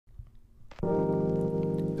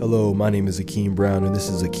Hello, my name is Akeem Brown, and this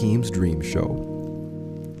is Akeem's Dream Show.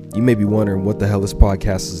 You may be wondering what the hell this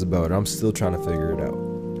podcast is about. I'm still trying to figure it out.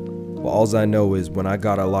 But all I know is when I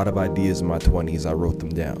got a lot of ideas in my 20s, I wrote them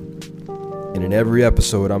down. And in every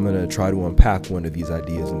episode, I'm going to try to unpack one of these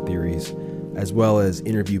ideas and theories, as well as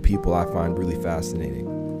interview people I find really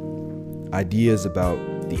fascinating. Ideas about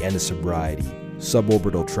the end of sobriety,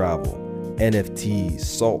 suborbital travel, NFTs,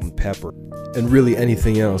 salt and pepper, and really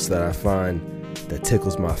anything else that I find that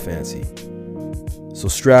tickles my fancy. So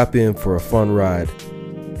strap in for a fun ride,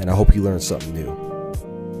 and I hope you learn something new.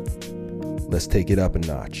 Let's take it up a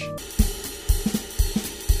notch.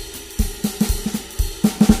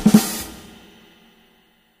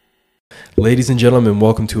 Ladies and gentlemen,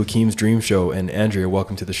 welcome to Akeem's Dream Show, and Andrea,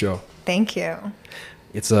 welcome to the show. Thank you.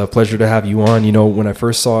 It's a pleasure to have you on. You know, when I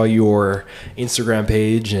first saw your Instagram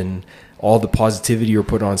page and all the positivity you're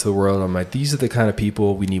putting onto the world, I'm like, these are the kind of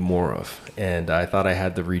people we need more of. And I thought I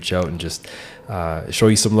had to reach out and just show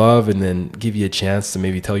you some love and then give you a chance to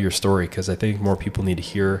maybe tell your story, because I think more people need to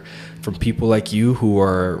hear from people like you who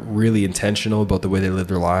are really intentional about the way they live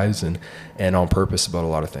their lives and on purpose about a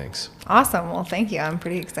lot of things. Awesome. Well, thank you. I'm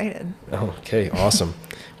pretty excited. Okay, awesome.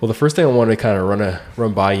 Well, the first thing I wanted to kind of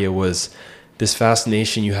run by you was this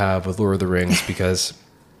fascination you have with Lord of the Rings, because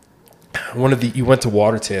you went to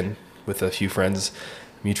Waterton with a few friends,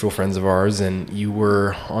 mutual friends of ours, and you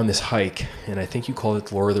were on this hike, and I think you called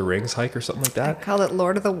it Lord of the Rings hike or something like that. I called it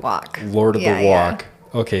Lord of the Walk. Lord of the Walk.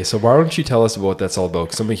 Yeah. Okay, so why don't you tell us about what that's all about?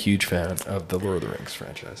 Because I'm a huge fan of the Lord of the Rings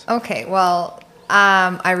franchise. Okay, well,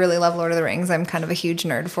 I really love Lord of the Rings. I'm kind of a huge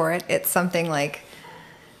nerd for it. It's something like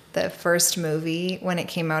the first movie, when it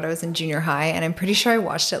came out, I was in junior high, and I'm pretty sure I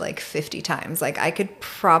watched it like 50 times. Like, I could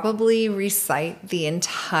probably recite the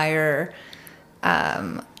entire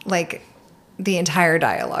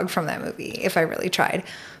dialogue from that movie if I really tried.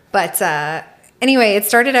 But anyway, it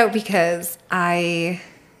started out because it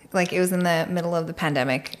was in the middle of the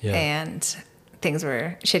pandemic, and things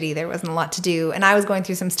were shitty. There wasn't a lot to do, and I was going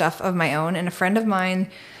through some stuff of my own, and a friend of mine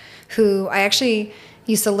who I actually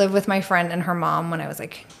used to live with, my friend and her mom, when I was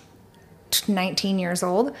like 19 years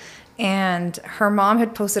old. And her mom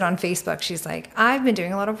had posted on Facebook, she's like, I've been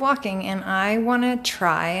doing a lot of walking, and I want to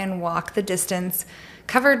try and walk the distance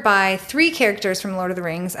covered by 3 characters from Lord of the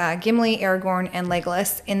Rings, Gimli, Aragorn, and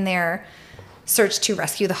Legolas, in their search to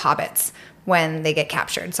rescue the hobbits when they get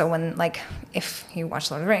captured. So when, if you watch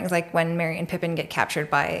Lord of the Rings, when Merry and Pippin get captured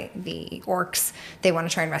by the orcs, they want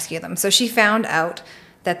to try and rescue them. So she found out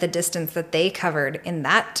that the distance that they covered in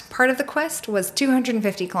that part of the quest was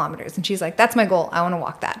 250 kilometers. And she's like, that's my goal. I want to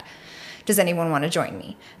walk that. Does anyone want to join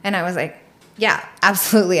me? And I was like, yeah,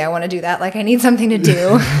 absolutely. I want to do that. I need something to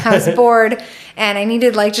do. I was bored, and I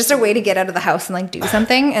needed just a way to get out of the house and do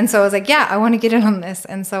something. And so I was like, yeah, I want to get in on this.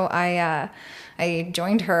 And so I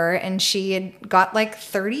joined her, and she had got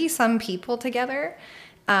 30 some people together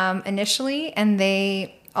initially. And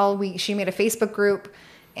she made a Facebook group,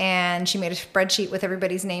 and she made a spreadsheet with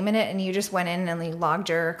everybody's name in it, and you just went in and you logged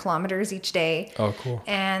your kilometers each day. Oh, cool.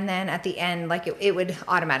 And then at the end, it would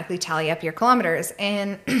automatically tally up your kilometers.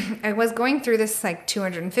 And I was going through this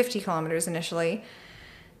 250 kilometers initially,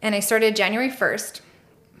 and I started January 1st,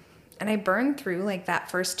 and I burned through that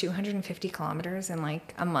first 250 kilometers in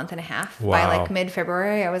a month and a half. Wow. By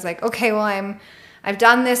mid-February, I was like, okay, well, I've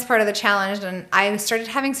done this part of the challenge, and I started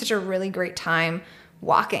having such a really great time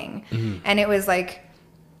walking. Mm-hmm. And it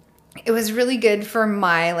was really good for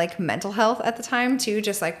my mental health at the time too,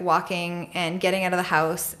 just walking and getting out of the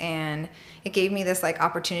house. And it gave me this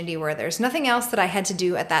opportunity where there's nothing else that I had to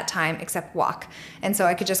do at that time except walk. And so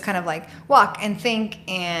I could just kind of walk and think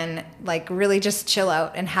and really just chill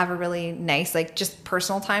out and have a really nice just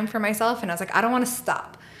personal time for myself. And I was like, I don't want to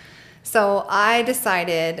stop. So I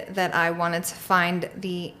decided that I wanted to find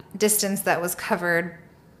the distance that was covered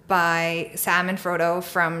by Sam and Frodo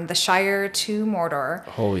from the Shire to Mordor.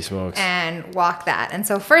 Holy smokes. And walk that. And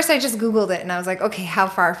so first I just Googled it, and I was like, okay, how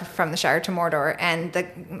far from the Shire to Mordor? And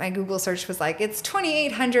my Google search was it's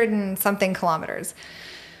 2,800 and something kilometers.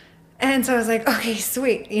 And so I was like, okay,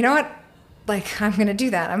 sweet. You know what? I'm going to do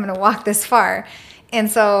that. I'm going to walk this far.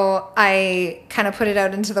 And so I kind of put it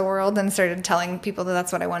out into the world and started telling people that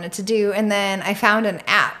that's what I wanted to do. And then I found an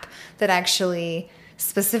app that actually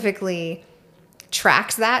specifically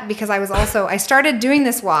tracks that, because I started doing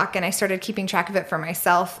this walk, and I started keeping track of it for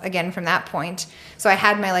myself again from that point. So I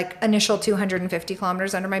had my initial 250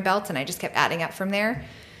 kilometers under my belt, and I just kept adding up from there.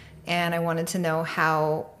 And I wanted to know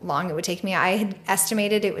how long it would take me. I had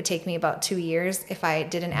estimated it would take me about 2 years if I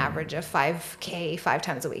did an average of 5K 5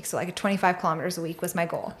 times a week. So 25 kilometers a week was my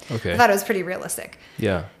goal. Okay. I thought it was pretty realistic.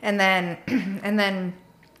 Yeah. And then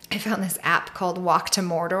I found this app called Walk to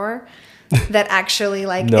Mordor that actually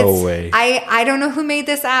like No way. I don't know who made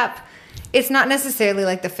this app. It's not necessarily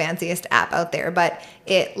like the fanciest app out there, but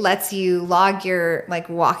it lets you log your like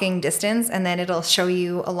walking distance, and then it'll show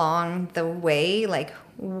you along the way like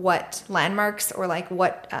what landmarks or like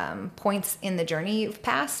what points in the journey you've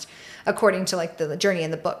passed according to like the journey in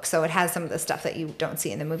the book. So it has some of the stuff that you don't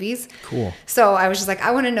see in the movies. Cool. So I was just like, I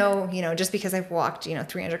want to know, you know, just because I've walked, you know,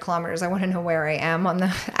 300 kilometers, I want to know where I am on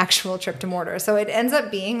the actual trip to Mordor. So it ends up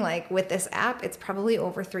being like with this app, it's probably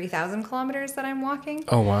over 3,000 kilometers that I'm walking.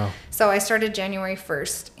 Oh, wow. So I started January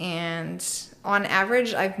 1st, and on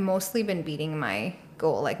average, I've mostly been beating my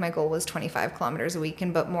goal. Like my goal was 25 kilometers a week,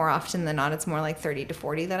 but more often than not, it's more like 30 to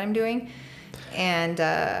 40 that I'm doing. And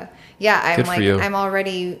I'm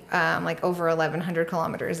already like over 1,100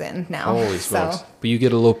 kilometers in now. Holy smokes. But you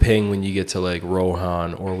get a little ping when you get to like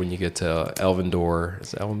Rohan or when you get to Elvendor.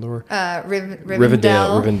 Is it Elvendor?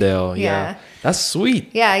 Rivendell. Yeah. That's sweet.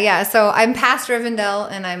 Yeah. So I'm past Rivendell,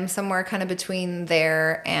 and I'm somewhere kind of between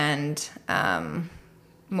there and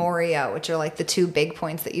Moria, which are like the two big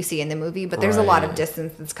points that you see in the movie. But there's a lot of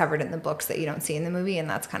distance that's covered in the books that you don't see in the movie, and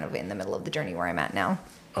that's kind of in the middle of the journey where I'm at now.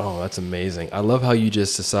 Oh, that's amazing. I love how you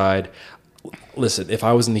just decide, listen, if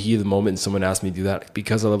I was in the heat of the moment and someone asked me to do that,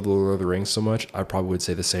 because I love the Lord of the Rings so much, I probably would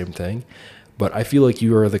say the same thing. But I feel like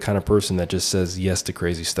you are the kind of person that just says yes to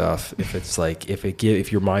crazy stuff if it's like, if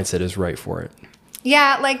your mindset is right for it.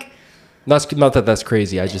 Yeah, like... Not that that's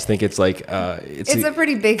crazy. I just think it's like... it's a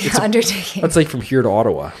pretty big undertaking. That's like from here to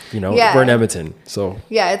Ottawa, you know? Yeah. We're in Edmonton, so...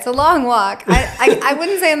 Yeah, it's a long walk. I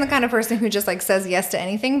wouldn't say I'm the kind of person who just like says yes to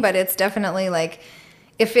anything, but it's definitely like...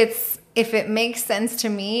 If it makes sense to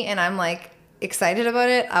me and I'm like excited about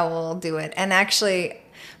it, I will do it. And actually,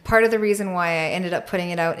 part of the reason why I ended up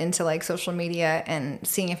putting it out into like social media and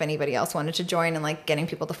seeing if anybody else wanted to join and like getting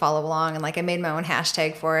people to follow along, and like I made my own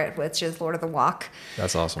hashtag for it, which is Lord of the Walk.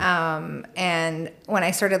 That's awesome. And when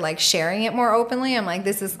I started like sharing it more openly, I'm like,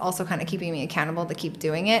 this is also kind of keeping me accountable to keep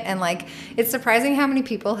doing it. And like, it's surprising how many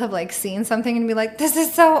people have like seen something and be like, this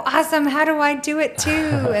is so awesome. How do I do it too?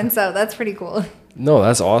 And so that's pretty cool. No,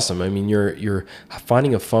 that's awesome. I mean, you're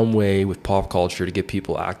finding a fun way with pop culture to get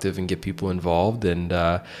people active and get people involved. And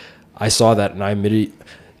I saw that, and I admitted,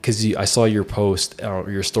 because I saw your post,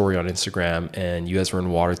 your story on Instagram, and you guys were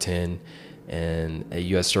in Waterton, and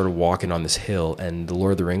you guys started walking on this hill, and the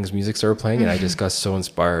Lord of the Rings music started playing, and I just got so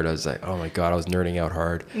inspired. I was like, oh my God, I was nerding out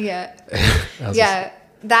hard. Yeah.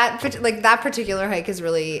 That particular hike is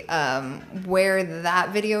really where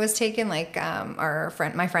that video was taken. Like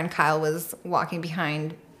my friend Kyle was walking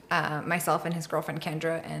behind myself and his girlfriend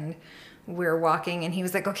Kendra, and we're walking, and he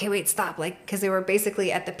was like, okay, wait, stop. Like, because they were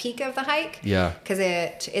basically at the peak of the hike. Yeah. Because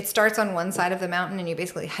it starts on one side of the mountain, and you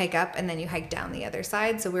basically hike up, and then you hike down the other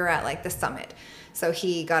side. So we were at like the summit. So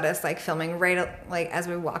he got us like filming right like as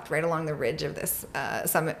we walked right along the ridge of this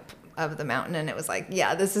summit of the mountain, and it was like,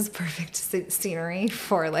 yeah, this is perfect scenery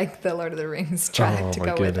for like the Lord of the Rings track to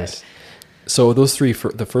go with it. So those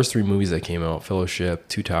the first three movies that came out, Fellowship,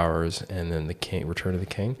 Two Towers, and then Return of the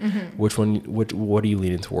King. Mm-hmm. Which one? What are you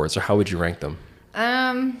leaning towards, or how would you rank them?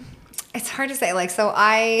 It's hard to say. Like, so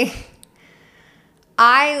I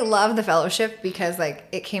love the Fellowship because like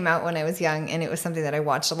it came out when I was young, and it was something that I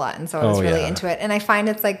watched a lot, and so I was really into it. And I find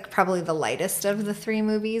it's like probably the lightest of the three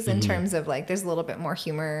movies in terms of like there's a little bit more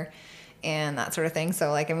humor and that sort of thing.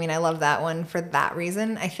 So like, I mean, I love that one for that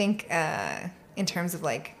reason. I think in terms of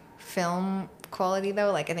like film quality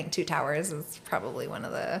though, like I think Two Towers is probably one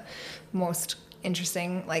of the most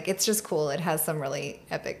interesting. Like, it's just cool. It has some really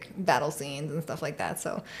epic battle scenes and stuff like that.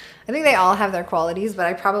 So I think they all have their qualities, but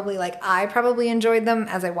I probably enjoyed them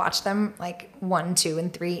as I watched them, like 1, 2,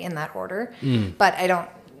 and 3 in that order. But I don't,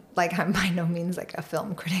 like, I'm by no means like a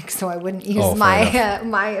film critic, so I wouldn't use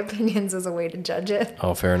my opinions as a way to judge it.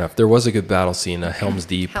 Oh, fair enough. There was a good battle scene, Helm's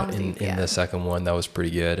Deep, in the second one. That was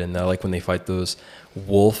pretty good. And I like when they fight those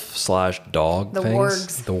wolf/dog things.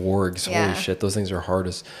 Wargs. The wargs. Yeah. Holy shit, those things are hard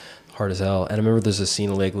as hell. And I remember there's a scene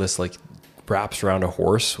Legolas like wraps around a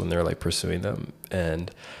horse when they're like pursuing them,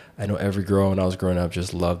 and I know every girl when I was growing up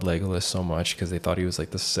just loved Legolas so much because they thought he was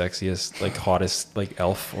like the sexiest, like hottest, like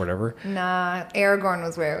elf or whatever. Nah, Aragorn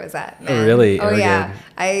was where it was at, man. Oh, really? Oh, yeah.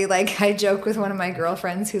 I joke with one of my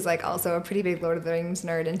girlfriends who's like also a pretty big Lord of the Rings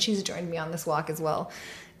nerd, and she's joined me on this walk as well.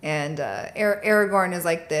 And Aragorn is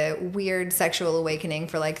like the weird sexual awakening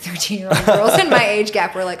for like 13-year-old girls in my age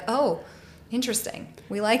gap. We're like, oh, interesting.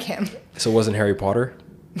 We like him. So it wasn't Harry Potter?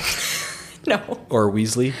 No. Or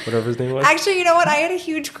Weasley, whatever his name was. Actually, you know what? I had a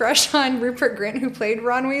huge crush on Rupert Grint, who played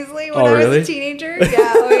Ron Weasley when Oh, I was really? a teenager.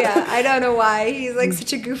 Yeah, oh yeah. I don't know why. He's like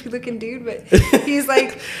such a goofy looking dude, but he's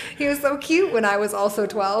like, he was so cute when I was also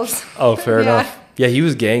 12. Oh, fair Yeah. enough. Yeah, he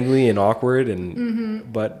was gangly and awkward,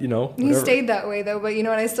 and but you know, He whatever. stayed that way though, but you know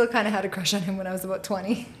what? I still kind of had a crush on him when I was about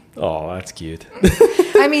 20. Oh, that's cute.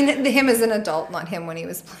 I mean, him as an adult, not him when he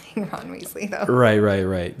was playing Ron Weasley though.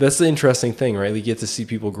 Right. That's the interesting thing, right? You get to see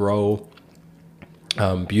people grow,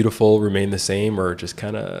 beautiful, remain the same, or just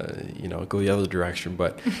kind of, go the other direction.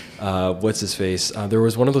 But what's his face? There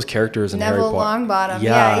was one of those characters in Neville Harry Potter. Longbottom.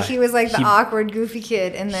 Yeah, he was like the awkward, goofy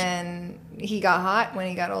kid, and then he got hot when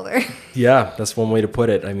he got older. Yeah, that's one way to put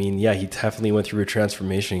it. I mean, yeah, he definitely went through a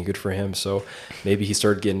transformation. Good for him. So maybe he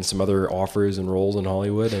started getting some other offers and roles in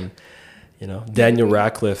Hollywood, and Daniel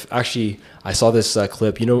Radcliffe. Actually, I saw this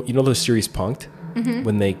clip. You know the series Punk'd. Mm-hmm.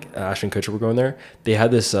 When Ashton Kutcher were going there, they had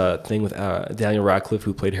this thing with Daniel Radcliffe,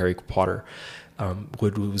 who played Harry Potter,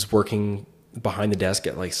 who was working behind the desk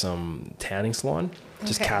at like some tanning salon,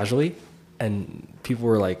 just casually, and people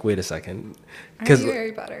were like, "Wait a second," because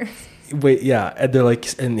Harry Potter. Wait, yeah, and they're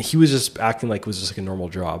like, and he was just acting like it was just like a normal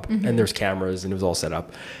job, and there's cameras and it was all set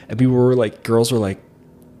up, and people were like, girls were like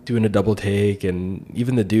doing a double take, and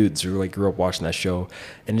even the dudes who like grew up watching that show,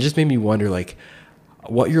 and it just made me wonder like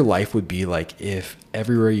what your life would be like if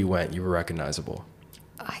everywhere you went you were recognizable.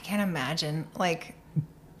 I can't imagine. Like,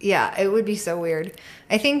 yeah, it would be so weird.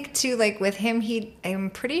 I think too, like with him, I'm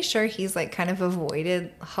pretty sure he's like kind of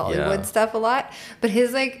avoided Hollywood stuff a lot, but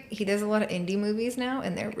he does a lot of indie movies now,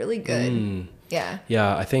 and they're really good.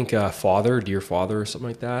 Yeah, I think Dear Father or something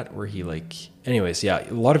like that, where he like, anyways, yeah,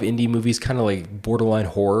 a lot of indie movies, kind of like borderline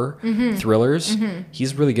horror thrillers.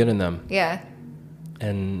 He's really good in them. Yeah.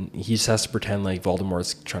 And he just has to pretend like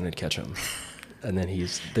Voldemort's trying to catch him. And then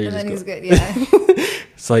he's good, yeah.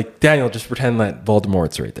 It's like, Daniel, just pretend that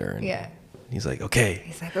Voldemort's right there. And yeah. He's like, okay.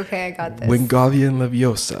 He's like, okay, I got this. Wingardium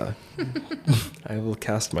Leviosa. I will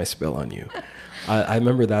cast my spell on you. I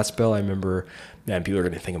remember that spell. I remember, man, people are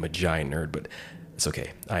going to think I'm a giant nerd, but it's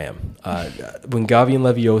okay. I am. Wingardium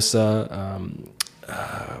Leviosa,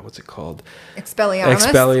 what's it called?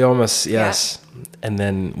 Expelliarmus, yes. Yeah. And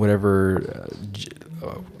then whatever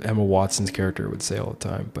Emma Watson's character would say all the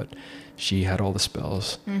time, but she had all the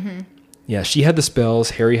spells. Mm-hmm. Yeah, she had the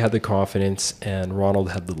spells, Harry had the confidence, and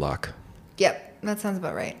Ronald had the luck. Yep, that sounds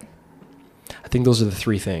about right. I think those are the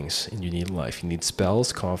three things you need in life. You need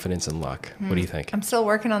spells, confidence, and luck. What do you think? I'm still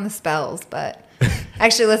working on the spells, but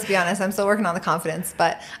actually, let's be honest, I'm still working on the confidence,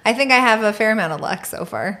 but I think I have a fair amount of luck so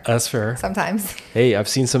far. That's fair. Sometimes. Hey, I've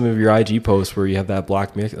seen some of your IG posts where you have that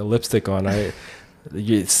black lipstick on.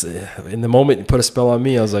 It's, in the moment you put a spell on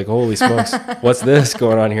me, I was like, holy smokes, what's this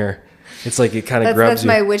going on here? It's like it kind of grabs you.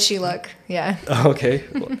 That's my witchy look. Yeah. Okay.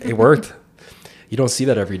 Well, it worked. You don't see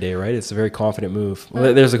that every day, right? It's a very confident move.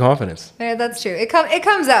 Well, there's the confidence. Yeah, that's true. It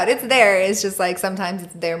comes out. It's there. It's just like sometimes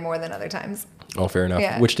it's there more than other times. Oh, fair enough.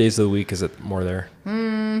 Yeah. Which days of the week is it more there?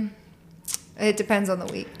 It depends on the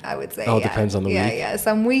week, I would say. Oh, it depends on the week? Yeah.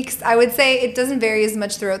 Some weeks, I would say it doesn't vary as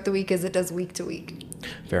much throughout the week as it does week to week.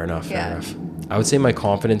 Fair enough. I would say my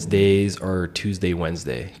confidence days are Tuesday,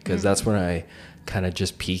 Wednesday, because that's when I kind of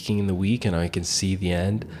just peaking in the week and I can see the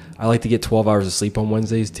end. I like to get 12 hours of sleep on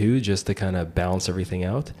Wednesdays too, just to kind of balance everything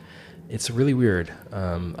out. It's really weird.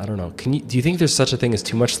 I don't know. Do you think there's such a thing as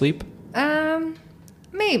too much sleep?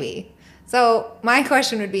 Maybe. So my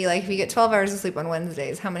question would be like, if you get 12 hours of sleep on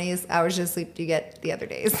Wednesdays, how many hours of sleep do you get the other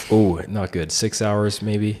days? Oh, not good. 6 hours,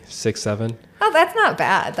 maybe 6, 7. Oh, that's not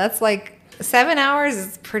bad. That's like 7 hours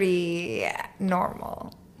is pretty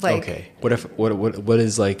normal. Like, okay. What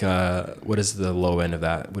is like what is the low end of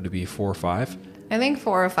that? Would it be 4 or 5? I think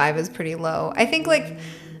 4 or 5 is pretty low. I think like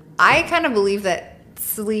I kind of believe that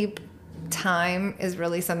sleep time is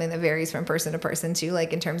really something that varies from person to person too,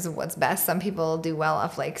 like in terms of what's best. Some people do well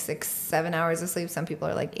off like 6-7 hours of sleep. Some people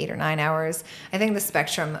are like 8 or 9 hours. I think the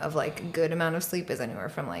spectrum of like good amount of sleep is anywhere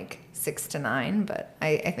from like 6 to 9, but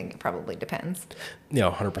I think it probably depends. Yeah,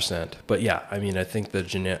 100%. But yeah, I mean, I think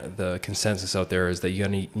the consensus out there is that you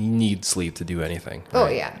need sleep to do anything. Right? Oh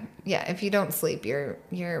yeah. If you don't sleep,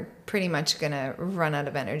 you're pretty much gonna run out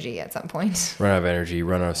of energy at some point. Run out of energy,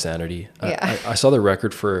 run out of sanity. Yeah. I saw the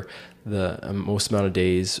record for the most amount of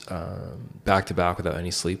days back to back without any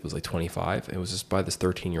sleep was like 25. It was just by this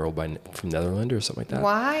 13-year-old from Netherlands or something like that.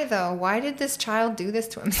 Why though? Why did this child do this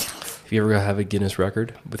to himself? Have you ever have a Guinness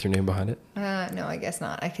record with your name behind it? No, I guess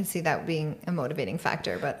not. I can see that being a motivating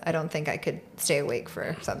factor, but I don't think I could stay awake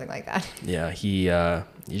for something like that. Yeah, he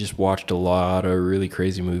just watched a lot of really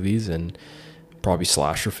crazy movies and probably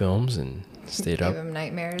slasher films and Stayed Gave up. him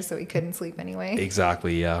nightmares, so he couldn't sleep anyway.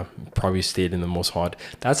 Exactly, yeah. Probably stayed in the most haunted.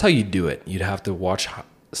 That's how you do it. You'd have to watch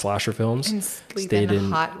slasher films. And sleep stayed in a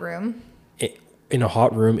hot room. In a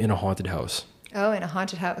hot room in a haunted house. Oh, in a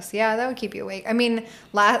haunted house. Yeah, that would keep you awake. I mean,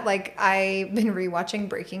 like I've been rewatching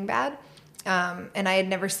Breaking Bad, and I had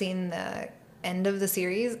never seen the end of the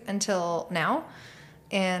series until now.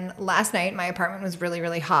 And last night, my apartment was really,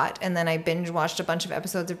 really hot, and then I binge watched a bunch of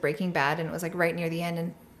episodes of Breaking Bad, and it was like right near the end,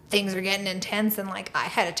 and things were getting intense, and like I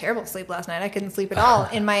had a terrible sleep last night. I couldn't sleep at all.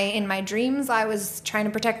 In my dreams, I was trying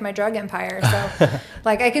to protect my drug empire. So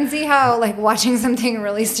like I can see how like watching something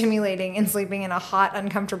really stimulating and sleeping in a hot,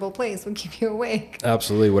 uncomfortable place would keep you awake.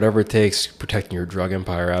 Absolutely. Whatever it takes, protecting your drug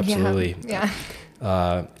empire. Absolutely. Yeah.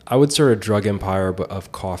 I would start a drug empire but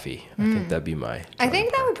of coffee. I think that'd be my I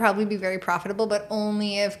think that would probably be very profitable, but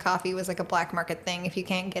only if coffee was like a black market thing. If you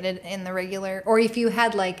can't get it in the regular, or if you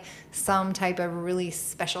had like some type of really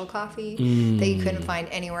special coffee that you couldn't find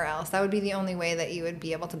anywhere else, that would be the only way that you would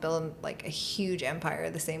be able to build like a huge empire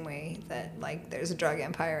the same way that like there's a drug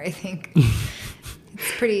empire, I think.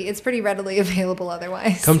 It's pretty readily available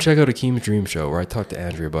otherwise. Come check out Akeem's Dream Show, where I talk to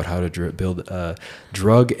Andrea about how to build a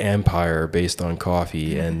drug empire based on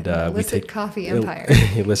coffee, and illicit coffee empire.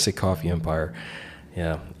 Illicit coffee empire.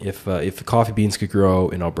 Yeah, if the coffee beans could grow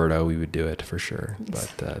in Alberta, we would do it for sure.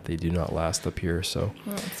 But they do not last up here, so.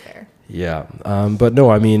 Well, that's fair. Yeah, but no,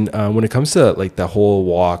 I mean, when it comes to like the whole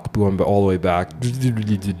walk, going all the way back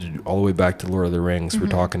to Lord of the Rings, we're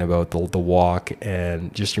talking about the walk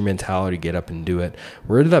and just your mentality, get up and do it.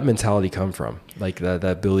 Where did that mentality come from? Like that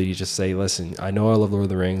ability to just say, listen, I know I love Lord of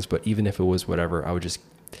the Rings, but even if it was whatever, I would just,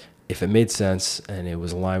 if it made sense and it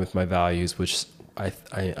was aligned with my values, which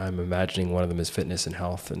I'm imagining one of them is fitness and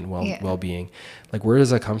health and well-being. Like, where does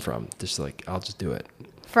that come from? Just like, I'll just do it.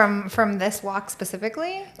 From this walk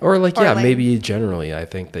specifically? Or maybe generally, I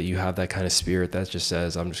think that you have that kind of spirit that just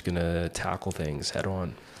says, I'm just going to tackle things head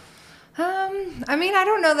on. I mean, I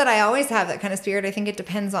don't know that I always have that kind of spirit. I think it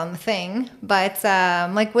depends on the thing. But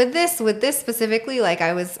like with this specifically, like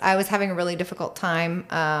I was having a really difficult time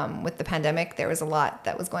with the pandemic. There was a lot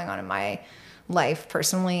that was going on in my life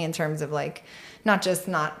personally in terms of like not just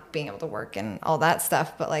not being able to work and all that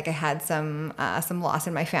stuff, but like I had some loss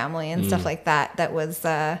in my family and stuff like that. That was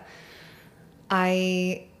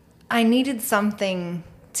I needed something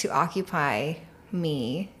to occupy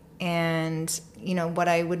me, and you know what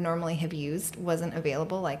I would normally have used wasn't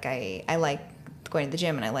available. Like I like going to the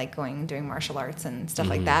gym and I like doing martial arts and stuff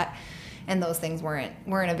like that, and those things weren't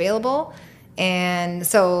available. And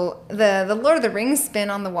so the Lord of the Rings spin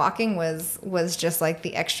on the walking was just like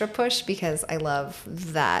the extra push, because I love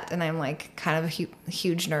that, and I'm like kind of a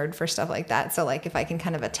huge nerd for stuff like that. So like if I can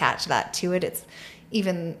kind of attach that to it, it's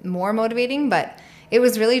even more motivating. But it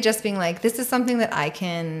was really just being like, this is something that I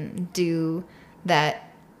can do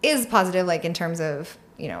that is positive, like in terms of,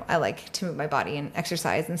 you know, I like to move my body and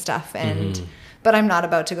exercise and stuff, and but I'm not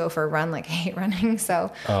about to go for a run. Like I hate running.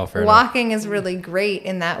 So walking is really great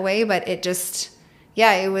in that way. But it just,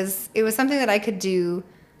 it was something that I could do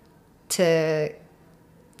to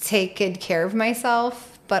take good care of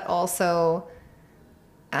myself. But also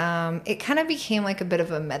it kind of became like a bit of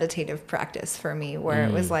a meditative practice for me, where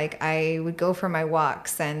it was like I would go for my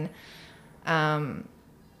walks, and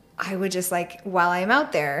I would just like, while I'm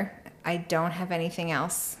out there, I don't have anything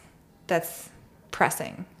else that's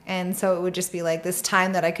pressing. And so it would just be like this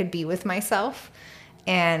time that I could be with myself.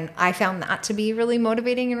 And I found that to be really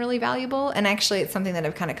motivating and really valuable. And actually, it's something that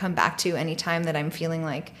I've kind of come back to anytime that I'm feeling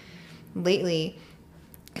like lately,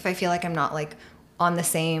 if I feel like I'm not like on the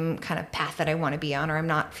same kind of path that I want to be on, or I'm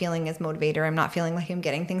not feeling as motivated, or I'm not feeling like I'm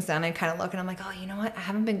getting things done, I kind of look and I'm like, oh, you know what? I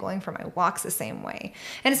haven't been going for my walks the same way.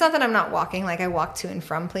 And it's not that I'm not walking. Like I walk to and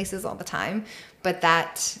from places all the time, but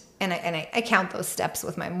that... And I count those steps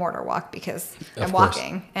with my mortar walk, because I'm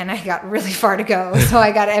walking and I got really far to go. So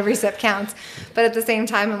I got every step counts. But at the same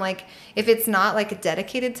time, I'm like, if it's not like a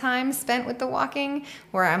dedicated time spent with the walking,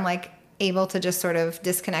 where I'm like able to just sort of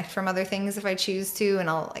disconnect from other things if I choose to, and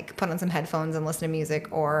I'll like put on some headphones and listen to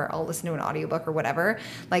music, or I'll listen to an audiobook or whatever,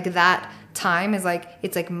 like that time is like,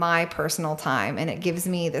 it's like my personal time. And it gives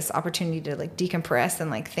me this opportunity to like decompress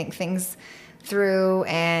and like think things through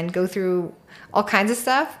and go through all kinds of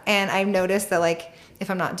stuff. And I've noticed that like if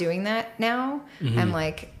I'm not doing that now, I'm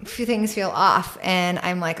like, a few things feel off, and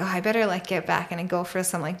I'm like, oh, I better like get back and go for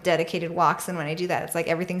some like dedicated walks. And when I do that, it's like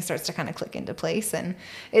everything starts to kind of click into place, and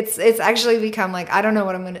it's actually become like, I don't know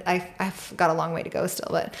what I'm gonna, I've got a long way to go still,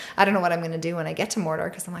 but I don't know what I'm gonna do when I get to Mordor,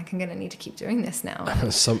 because I'm like, I'm gonna need to keep doing this now.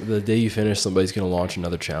 The day you finish, somebody's gonna launch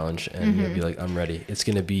another challenge, and you'll be like, I'm ready. It's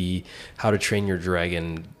gonna be how to train your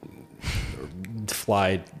dragon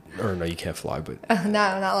fly Or no, you can't fly, but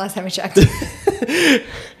No, not last time I checked.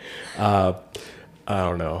 I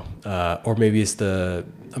don't know. Or maybe it's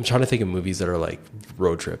I'm trying to think of movies that are like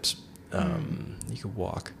road trips. You could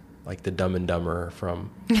walk, like the Dumb and Dumber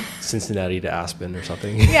from Cincinnati to Aspen or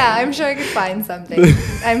something. Yeah, I'm sure I could find something.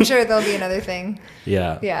 I'm sure there'll be another thing.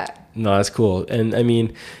 Yeah. Yeah. No, that's cool. And I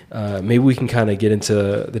mean, maybe we can kind of get into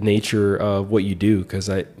the nature of what you do, because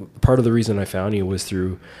part of the reason I found you was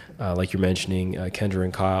through, like you're mentioning, Kendra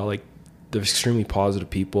and Kyle. Like, they're extremely positive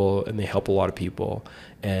people, and they help a lot of people,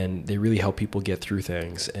 and they really help people get through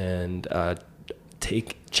things and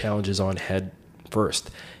take challenges on head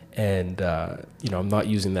first. And I'm not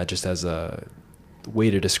using that just as a way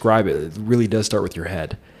to describe it. It really does start with your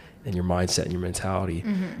head and your mindset and your mentality.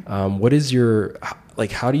 Mm-hmm. What is your,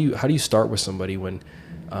 like, how do you start with somebody when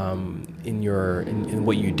in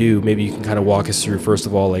what you do? Maybe you can kind of walk us through, first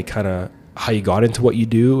of all, like kind of how you got into what you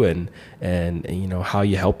do and how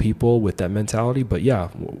you help people with that mentality. But yeah,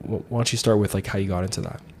 why don't you start with like how you got into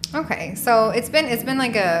that? Okay, so it's been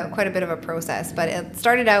like quite a bit of a process, but it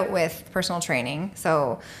started out with personal training.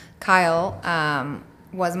 So Kyle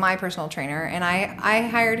was my personal trainer, and I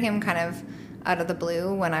hired him kind of out of the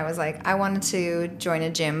blue when I was like, I wanted to join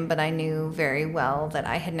a gym, but I knew very well that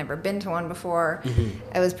I had never been to one before.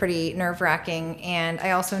 Mm-hmm. It was pretty nerve-wracking, and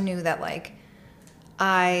I also knew that like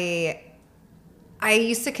I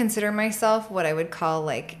used to consider myself what I would call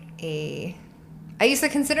like I used to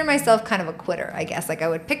consider myself kind of a quitter, I guess. Like I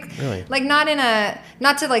would pick, really? Like not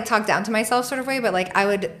to like talk down to myself sort of way, but like I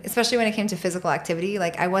would, especially when it came to physical activity,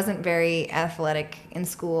 like I wasn't very athletic in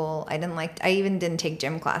school. I even didn't take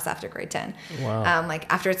gym class after grade 10. Wow. Like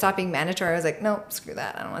after it stopped being mandatory, I was like, nope, screw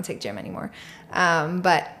that. I don't want to take gym anymore.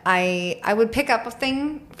 But I would pick up a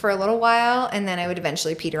thing for a little while, and then I would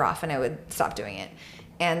eventually peter off and I would stop doing it.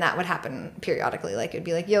 And that would happen periodically. Like it'd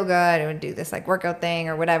be like yoga, and I would do this like workout thing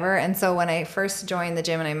or whatever. And so when I first joined the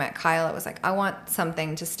gym and I met Kyle, it was like, I want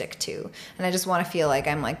something to stick to. And I just want to feel like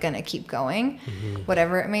I'm like going to keep going,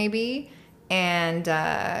 whatever it may be. And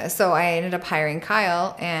so I ended up hiring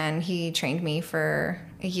Kyle, and he trained me for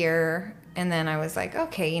a year. And then I was like,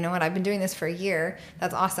 okay, you know what? I've been doing this for a year.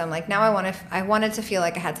 That's awesome. Like now I wanted to feel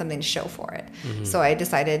like I had something to show for it. Mm-hmm. So I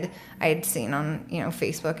decided, I had seen on,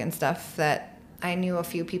 Facebook and stuff that I knew a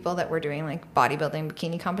few people that were doing like bodybuilding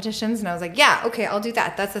bikini competitions, and I was like, yeah, okay, I'll do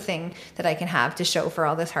that. That's the thing that I can have to show for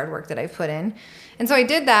all this hard work that I've put in. And so I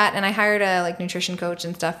did that, and I hired a like nutrition coach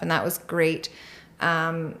and stuff, and that was great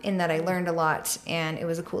in that I learned a lot, and it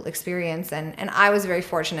was a cool experience. And I was very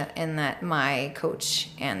fortunate in that my coach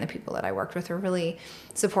and the people that I worked with were really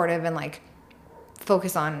supportive and like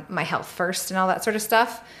focus on my health first and all that sort of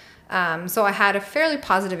stuff. So I had a fairly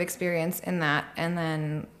positive experience in that, and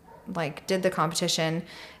then like did the competition,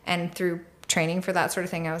 and through training for that sort of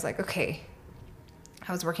thing, I was like, okay,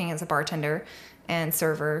 I was working as a bartender and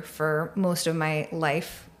server for most of my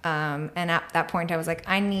life. And at that point I was like,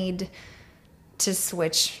 I need to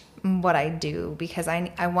switch what I do, because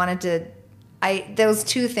I wanted to, those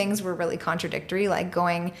two things were really contradictory, like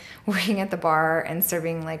working at the bar and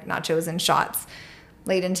serving like nachos and shots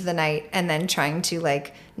late into the night, and then trying to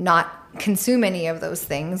like not consume any of those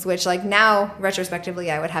things, which like now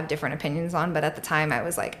retrospectively I would have different opinions on, but at the time I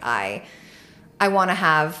was like, I want to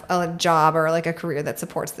have a job or like a career that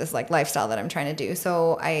supports this like lifestyle that I'm trying to do.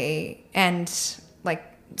 So I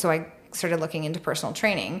started looking into personal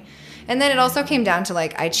training, and then it also came down to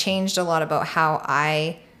like I changed a lot about how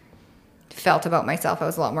I felt about myself. I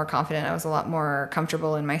was a lot more confident. I was a lot more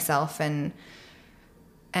comfortable in myself, and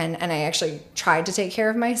I actually tried to take care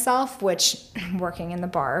of myself, which working in the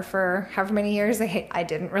bar for however many years, I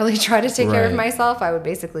didn't really try to take care of myself. I would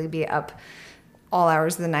basically be up all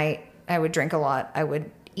hours of the night. I would drink a lot. I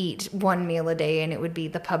would eat one meal a day, and it would be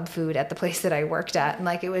the pub food at the place that I worked at. And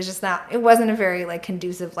like, it wasn't a very like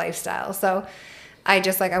conducive lifestyle. So I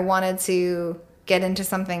just like, I wanted to get into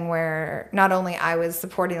something where not only I was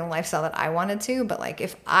supporting the lifestyle that I wanted to, but like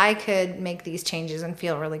if I could make these changes and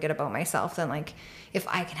feel really good about myself, then like if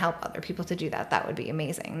I can help other people to do that, that would be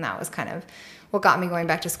amazing. And that was kind of what got me going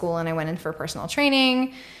back to school, and I went in for personal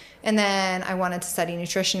training. And then I wanted to study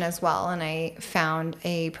nutrition as well, and I found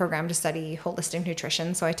a program to study holistic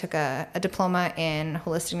nutrition. So I took a diploma in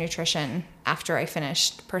holistic nutrition after I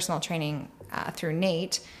finished personal training through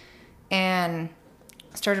NATE, and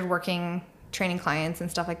started training clients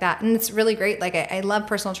and stuff like that. And it's really great. Like I love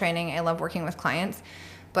personal training. I love working with clients,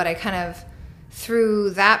 but I kind of,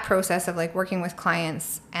 through that process of like working with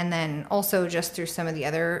clients, and then also just through some of the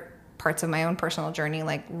other parts of my own personal journey,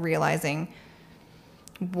 like realizing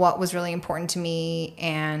what was really important to me,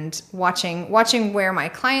 and watching where my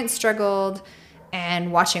clients struggled,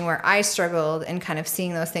 and watching where I struggled and kind of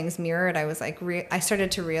seeing those things mirrored, I was like, I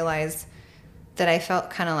started to realize that I felt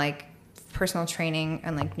kind of like personal training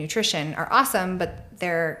and like nutrition are awesome, but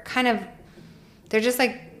they're just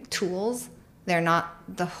like tools. They're not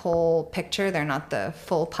the whole picture. They're not the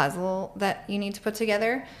full puzzle that you need to put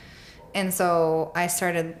together. And so I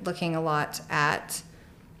started looking a lot at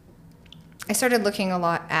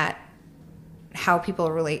how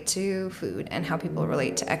people relate to food and how people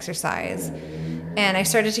relate to exercise. And I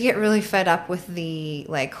started to get really fed up with the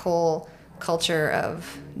like whole culture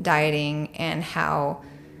of dieting and how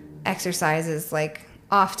exercise is like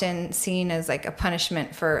often seen as like a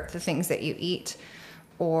punishment for the things that you eat,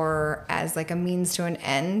 or as like a means to an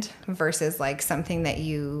end versus like something that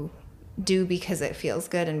you do because it feels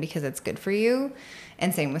good and because it's good for you.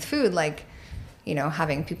 And same with food, like, you know,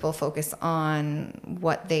 having people focus on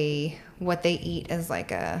what they eat as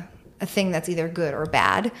like a thing that's either good or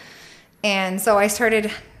bad. And so I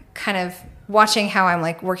started kind of watching how I'm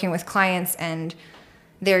like working with clients, and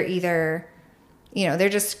they're either, you know, they're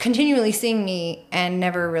just continually seeing me and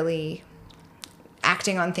never really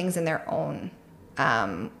acting on things in their own,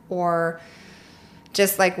 or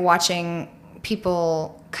just like watching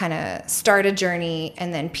people kind of start a journey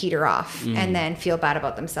and then peter off and then feel bad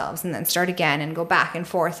about themselves and then start again and go back and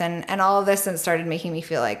forth and all of this, and started making me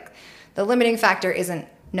feel like the limiting factor isn't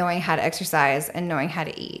knowing how to exercise and knowing how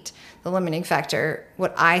to eat. The limiting factor,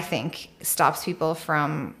 what I think stops people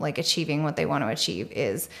from like achieving what they want to achieve,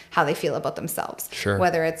 is how they feel about themselves. Sure.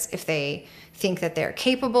 Whether it's if they think that they're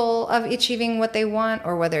capable of achieving what they want,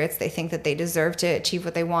 or whether it's they think that they deserve to achieve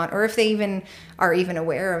what they want, or if they even are even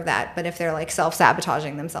aware of that, but if they're like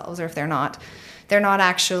self-sabotaging themselves, or if they're not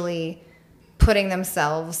actually putting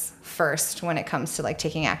themselves first when it comes to like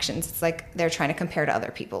taking actions. It's like they're trying to compare to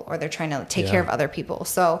other people, or they're trying to take care of other people.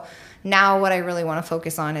 So now what I really want to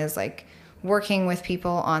focus on is like working with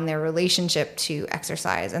people on their relationship to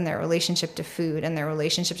exercise and their relationship to food and their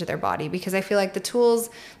relationship to their body, because I feel like the tools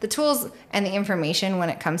and the information when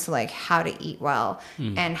it comes to like how to eat well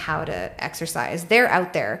and how to exercise, they're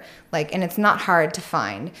out there, like, and it's not hard to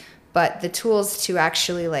find, but the tools to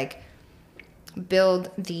actually like build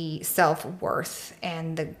the self-worth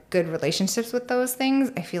and the good relationships with those things,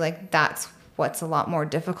 I feel like that's what's a lot more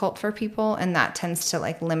difficult for people, and that tends to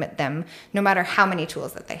like limit them no matter how many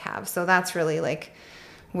tools that they have. So that's really like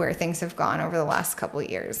where things have gone over the last couple of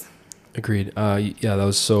years. Agreed. Yeah,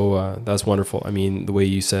 that was wonderful. I mean, the way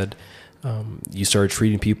you said you started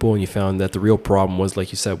treating people and you found that the real problem was,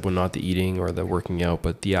 like you said, well, not the eating or the working out,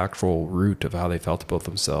 but the actual root of how they felt about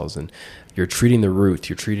themselves. And you're treating the root,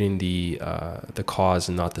 you're treating the cause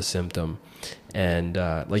and not the symptom. And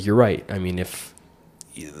like, you're right. I mean, if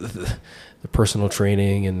the personal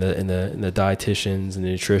training and the dietitians and the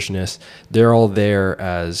nutritionists, they're all there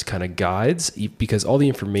as kind of guides, because all the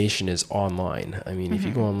information is online. I mean, if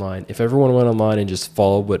you go online, if everyone went online and just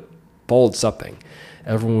followed something,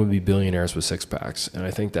 everyone would be billionaires with six packs. And I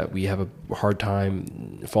think that we have a hard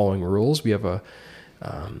time following rules. We have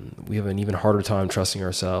an even harder time trusting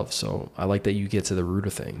ourselves. So I like that you get to the root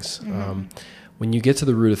of things. When you get to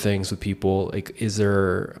the root of things with people, like, is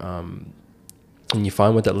there, when you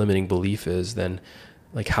find what that limiting belief is, then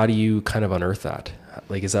like, how do you kind of unearth that?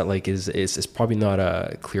 Like, is that like, it's probably not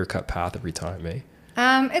a clear cut path every time, eh?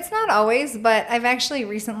 It's not always, but I've actually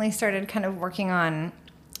recently started kind of working on,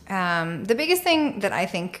 the biggest thing that I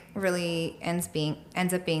think really ends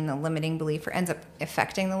up being the limiting belief, or ends up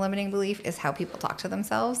affecting the limiting belief, is how people talk to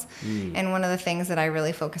themselves. And one of the things that I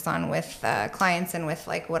really focus on with clients and with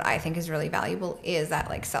like what I think is really valuable is that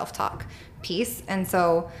like self-talk piece. And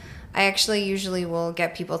so I actually usually will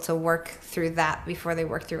get people to work through that before they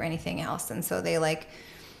work through anything else. And so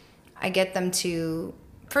I get them to,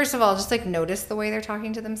 first of all, just like notice the way they're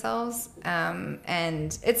talking to themselves.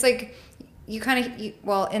 And it's like, you kind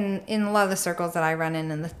of, in a lot of the circles that I run in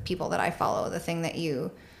and the people that I follow, the thing that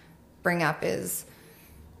you bring up is,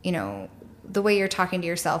 you know, the way you're talking to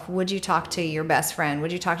yourself. Would you talk to your best friend?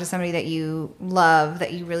 Would you talk to somebody that you love,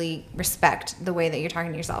 that you really respect, the way that you're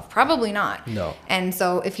talking to yourself? Probably not. No. And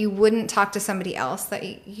so if you wouldn't talk to somebody else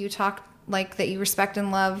that you talk like, that you respect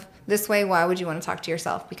and love this way, why would you want to talk to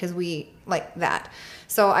yourself? Because we like that.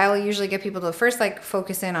 So I'll usually get people to first like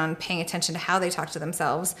focus in on paying attention to how they talk to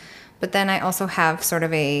themselves. But then I also have sort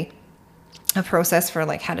of a process for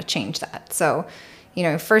like how to change that. So, you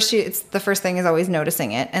know, the first thing is always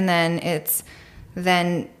noticing it. And then it's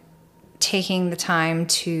then taking the time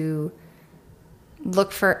to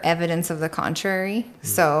look for evidence of the contrary.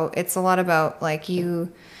 So it's a lot about like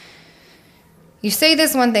you say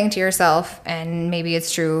this one thing to yourself and maybe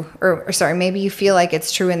it's true, or sorry, maybe you feel like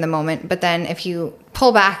it's true in the moment. But then if you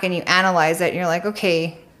pull back and you analyze it and you're like,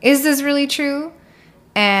 okay, is this really true?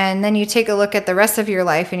 And then you take a look at the rest of your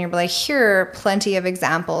life and you're like, here are plenty of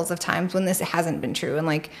examples of times when this hasn't been true. And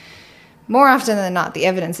like more often than not, the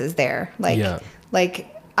evidence is there. Like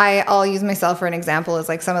I'll use myself for an example is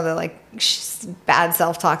like some of the like bad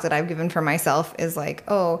self-talk that I've given for myself is like,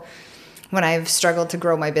 oh, when I've struggled to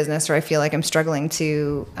grow my business or I feel like I'm struggling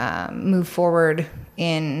to move forward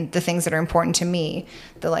in the things that are important to me,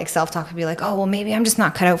 the like self-talk would be like, oh, well, maybe I'm just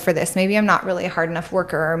not cut out for this. Maybe I'm not really a hard enough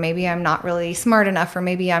worker, or maybe I'm not really smart enough, or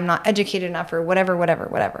maybe I'm not educated enough, or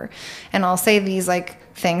whatever. And I'll say these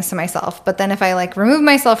like things to myself. But then if I like remove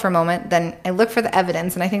myself for a moment, then I look for the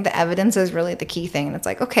evidence. And I think the evidence is really the key thing. And it's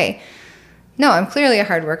like, okay, no, I'm clearly a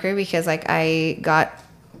hard worker because like I got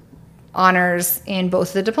honors in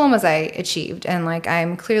both the diplomas I achieved. And like,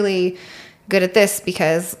 I'm clearly good at this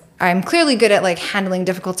because I'm clearly good at like handling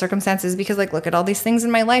difficult circumstances because like, look at all these things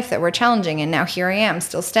in my life that were challenging. And now here I am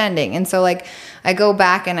still standing. And so like, I go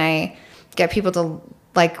back and I get people to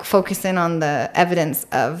like focus in on the evidence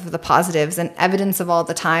of the positives and evidence of all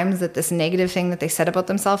the times that this negative thing that they said about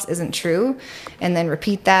themselves isn't true. And then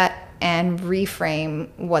repeat that and reframe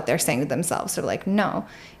what they're saying to themselves. So like, no,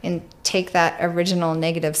 and take that original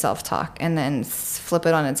negative self-talk and then flip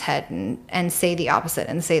it on its head and say the opposite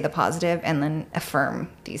and say the positive and then affirm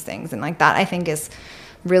these things. And like that, I think is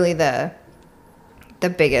really the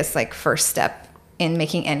biggest like first step in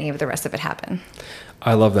making any of the rest of it happen.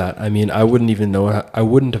 I love that. I mean, I wouldn't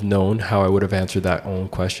have known how I would have answered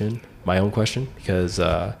my own question, because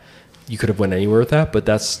you could have went anywhere with that, but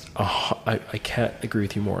that's, I can't agree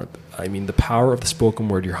with you more. I mean, the power of the spoken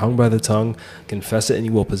word, you're hung by the tongue, confess it and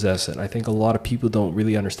you will possess it. I think a lot of people don't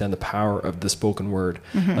really understand the power of the spoken word.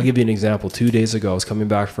 Mm-hmm. I'll give you an example. 2 days ago, I was coming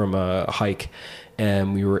back from a hike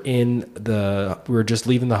and we were just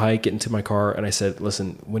leaving the hike, getting to my car. And I said,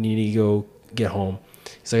 listen, when you need to go get home,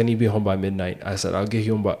 he's like, I need to be home by midnight. I said, I'll get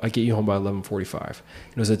you home by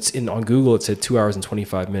 11:45. On Google, it said 2 hours and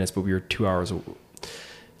 25 minutes, but we were 2 hours.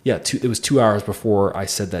 It was 2 hours before I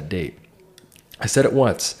said that date. I said it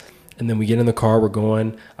once, and then we get in the car, we're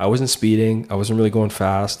going. I wasn't speeding, I wasn't really going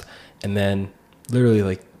fast, and then literally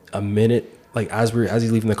like a minute, like as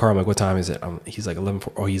he's leaving the car, I'm like, what time is it? He's like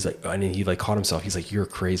 11. Oh, he's like, and he like caught himself. He's like, you're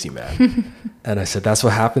crazy, man. And I said, that's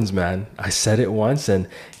what happens, man. I said it once, and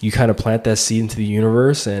you kind of plant that seed into the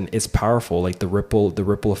universe, and it's powerful, like the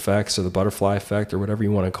ripple effects or the butterfly effect or whatever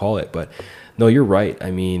you want to call it. But no, you're right. I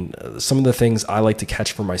mean, some of the things I like to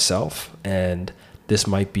catch for myself, and this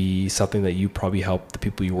might be something that you probably help the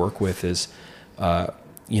people you work with is,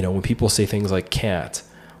 when people say things like can't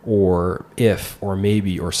or if or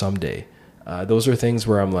maybe or someday, those are things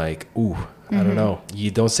where I'm like, ooh, I don't know.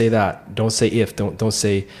 You don't say that. Don't say if. Don't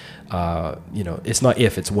say, it's not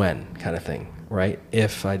if, it's when kind of thing, right?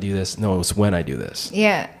 If I do this, no, it's when I do this.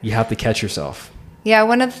 Yeah. You have to catch yourself. Yeah,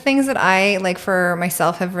 one of the things that I, like, for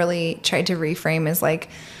myself have really tried to reframe is, like,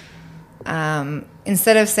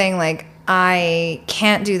 instead of saying, like, I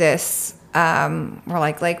can't do this, or,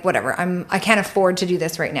 like whatever, I can't afford to do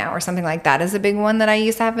this right now, or something like that is a big one that I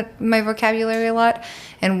used to have in my vocabulary a lot.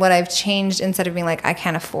 And what I've changed, instead of being like, I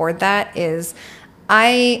can't afford that, is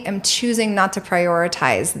I am choosing not to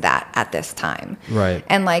prioritize that at this time. Right.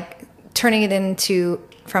 And, like, turning it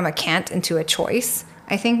from a can't into a choice,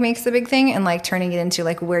 I think makes the big thing. And like turning it into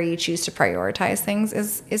like where you choose to prioritize things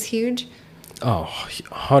is huge. Oh,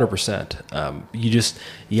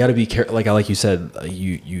 100%. You got to be careful. Like you said,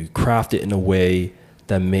 you craft it in a way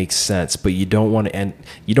that makes sense, but you don't want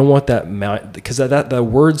that because that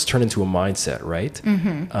words turn into a mindset, right?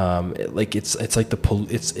 Mm-hmm.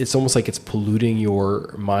 It's almost like it's polluting your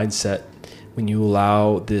mindset when you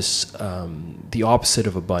allow this, the opposite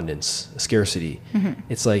of abundance, scarcity. Mm-hmm.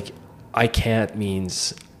 It's like, I can't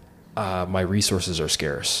means my resources are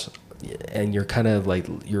scarce, and you're kind of like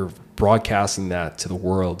you're broadcasting that to the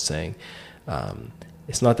world, saying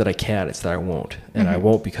it's not that I can't, it's that I won't, and I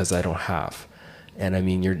won't because I don't have. And I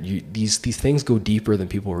mean, these things go deeper than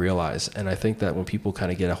people realize, and I think that when people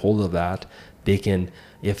kind of get a hold of that, they can,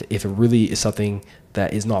 if it really is something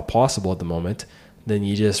that is not possible at the moment, then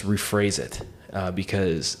you just rephrase it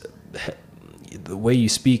because the way you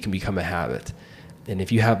speak can become a habit. And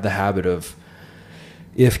if you have the habit of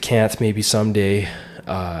if can't, maybe someday,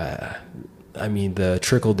 I mean, the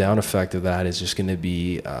trickle down effect of that is just going to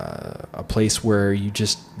be a place where you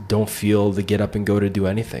just don't feel to get up and go to do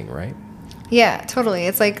anything, right? Yeah, totally.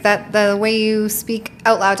 It's like that, the way you speak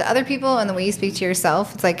out loud to other people and the way you speak to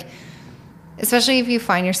yourself, it's like especially if you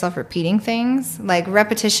find yourself repeating things, like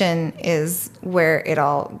repetition is where it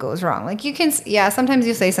all goes wrong. Like you can, yeah, sometimes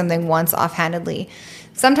you say something once offhandedly.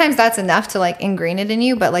 Sometimes that's enough to like ingrain it in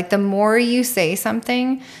you, but like the more you say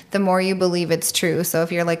something, the more you believe it's true. So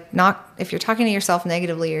if you're like if you're talking to yourself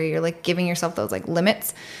negatively, or you're like giving yourself those like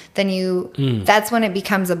limits, then that's when it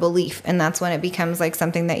becomes a belief, and that's when it becomes like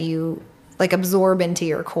something that you like absorb into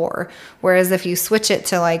your core. Whereas if you switch it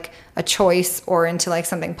to like a choice or into like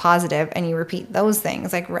something positive, and you repeat those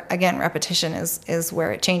things, like again, repetition is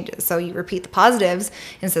where it changes. So you repeat the positives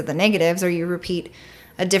instead of the negatives, or you repeat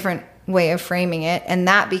a different way of framing it, and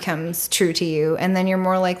that becomes true to you, and then you're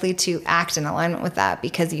more likely to act in alignment with that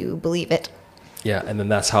because you believe it. Yeah, and then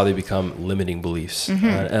that's how they become limiting beliefs.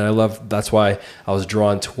 And I love, that's why I was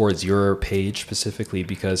drawn towards your page specifically,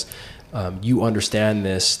 because you understand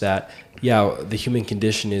this, that the human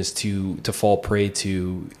condition is to fall prey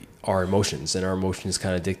to our emotions, and our emotions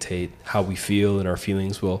kind of dictate how we feel, and our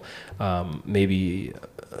feelings will maybe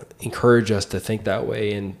encourage us to think that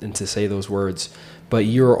way and to say those words. But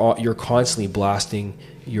you're constantly blasting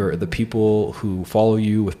the people who follow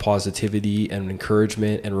you with positivity and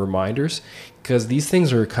encouragement and reminders, because these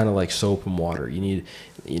things are kind of like soap and water.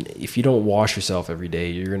 If you don't wash yourself every day,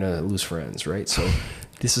 you're gonna lose friends, right? So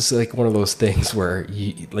this is like one of those things where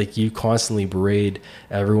you constantly berate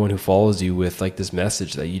everyone who follows you with like this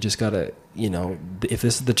message that you just gotta, if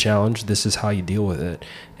this is the challenge, this is how you deal with it,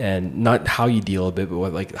 and not how you deal with it,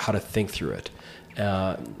 but like how to think through it.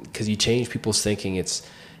 Because you change people's thinking.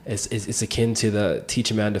 It's akin to the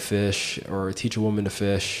teach a man to fish or teach a woman to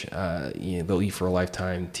fish. They'll eat for a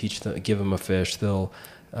lifetime. Give them a fish, they'll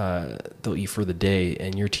eat for the day.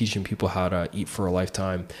 And you're teaching people how to eat for a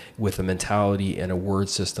lifetime with a mentality and a word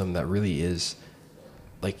system that really is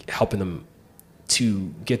like helping them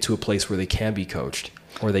to get to a place where they can be coached,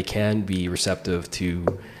 or they can be receptive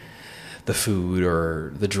to the food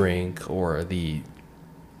or the drink or the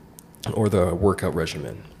workout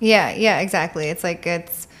regimen. Yeah, exactly. It's like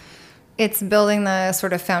it's building the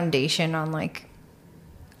sort of foundation on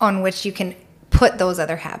which you can put those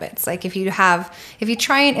other habits. Like if you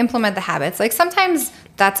try and implement the habits, like sometimes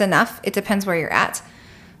that's enough. It depends where you're at.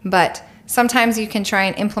 But sometimes you can try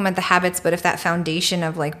and implement the habits, but if that foundation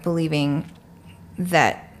of like believing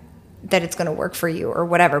that it's going to work for you, or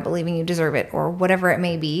whatever, believing you deserve it, or whatever it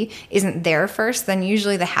may be, isn't there first, then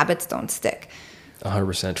usually the habits don't stick.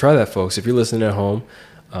 100%. Try that, folks. If you're listening at home,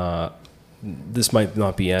 this might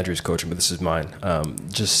not be Andrew's coaching, but this is mine.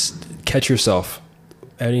 Just catch yourself.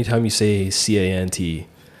 Anytime you say CANT,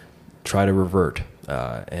 try to revert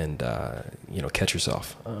and catch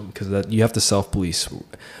yourself, because that you have to self-police.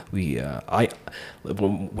 When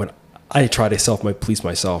I try to self-police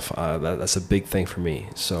myself, that's a big thing for me.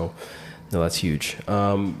 So, no, that's huge.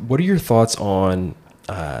 What are your thoughts on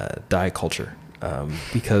diet culture?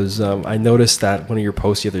 Because I noticed that one of your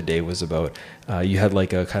posts the other day was about you had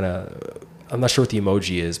like a kind of, I'm not sure what the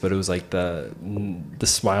emoji is, but it was like the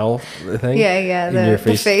smile thing. Yeah, the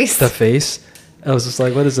face. The face. I was just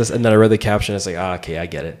like, what is this? And then I read the caption. It's like, okay, I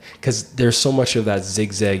get it. Because there's so much of that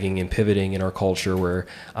zigzagging and pivoting in our culture, where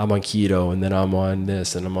I'm on keto and then I'm on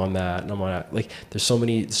this and I'm on that and I'm on that. Like there's so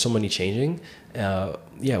many changing.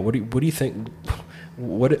 What do you think?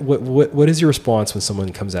 What is your response when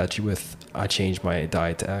someone comes at you with, I changed my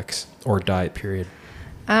diet to X, or diet period?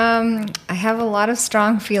 I have a lot of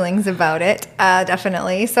strong feelings about it,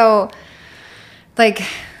 definitely. So like,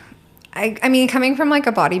 I mean, coming from like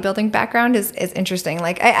a bodybuilding background is interesting.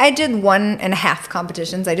 Like I did 1.5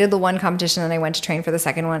 competitions. I did the one competition and I went to train for the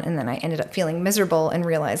second one, and then I ended up feeling miserable and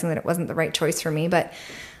realizing that it wasn't the right choice for me. But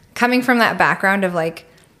coming from that background of like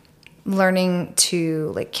learning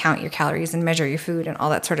to like count your calories and measure your food and all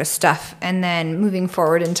that sort of stuff, and then moving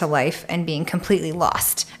forward into life and being completely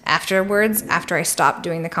lost afterwards, after I stopped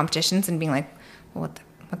doing the competitions, and being like, well,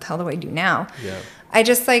 what the hell do I do now? Yeah. I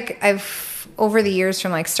just like, I've over the years,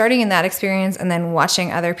 from like starting in that experience and then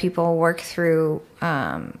watching other people work through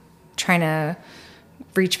trying to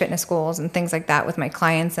reach fitness goals and things like that with my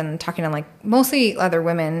clients, and talking to like mostly other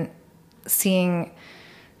women, seeing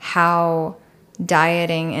how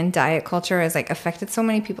dieting and diet culture has like affected so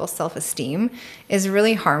many people's self-esteem is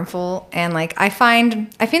really harmful. And like I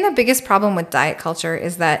find the biggest problem with diet culture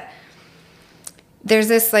is that there's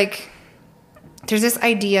this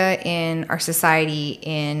idea in our society,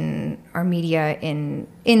 in our media, in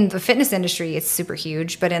the fitness industry, it's super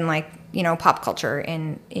huge, but in like, pop culture,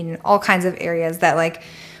 in all kinds of areas, that like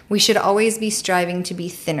we should always be striving to be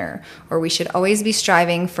thinner, or we should always be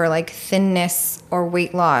striving for like thinness or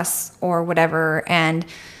weight loss or whatever. And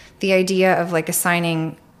the idea of like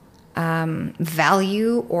assigning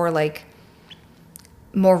value or like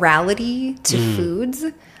morality to foods,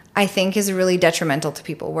 I think is really detrimental to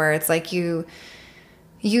people, where it's like you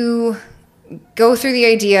go through the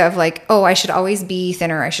idea of like, oh, I should always be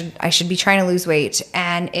thinner. I should be trying to lose weight.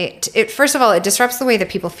 And it first of all, it disrupts the way that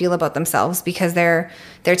people feel about themselves, because they're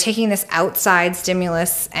taking this outside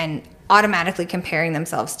stimulus and automatically comparing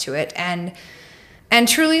themselves to it. And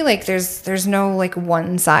truly, like, there's no like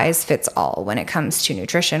one size fits all when it comes to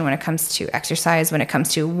nutrition, when it comes to exercise, when it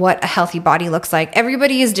comes to what a healthy body looks like.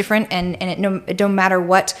 Everybody is different, and it don't matter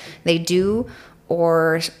what they do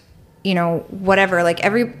or, you know, whatever. Like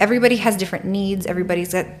everybody has different needs.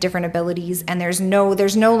 Everybody's got different abilities, and there's no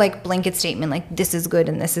like blanket statement like this is good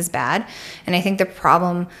and this is bad. And I think the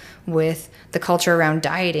problem with the culture around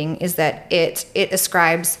dieting is that it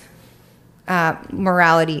ascribes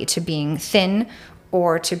morality to being thin,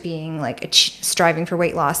 or to being like striving for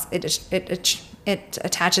weight loss. It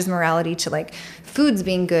attaches morality to like foods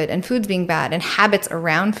being good and foods being bad, and habits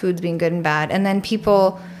around foods being good and bad. And then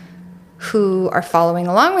people who are following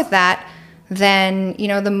along with that, then, you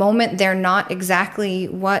know, the moment they're not exactly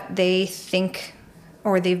what they think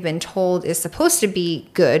or they've been told is supposed to be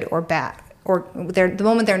good or bad, or the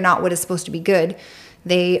moment they're not what is supposed to be good,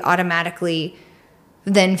 they automatically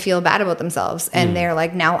then feel bad about themselves, and they're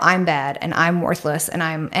like, now I'm bad and I'm worthless, and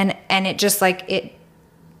and it just like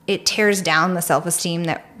it tears down the self-esteem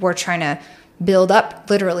that we're trying to build up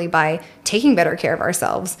literally by taking better care of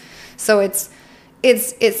ourselves. So it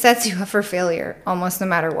sets you up for failure almost no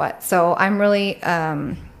matter what. So I'm really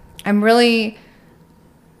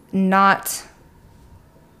not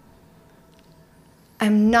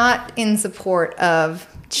in support of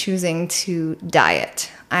choosing to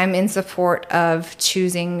diet. I'm in support of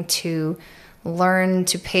choosing to learn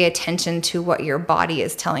to pay attention to what your body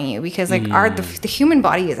is telling you, because like the human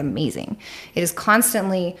body is amazing. It is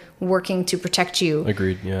constantly working to protect you.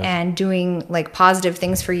 Agreed. Yeah. And doing like positive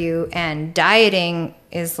things for you, and dieting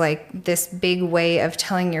is like this big way of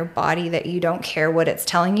telling your body that you don't care what it's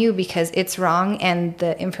telling you because it's wrong and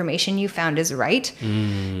the information you found is right.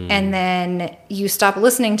 And then you stop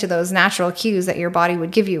listening to those natural cues that your body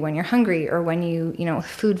would give you when you're hungry, or when you know,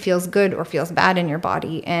 food feels good or feels bad in your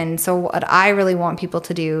body. And so what I really want people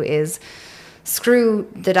to do is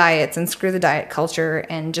screw the diets and screw the diet culture,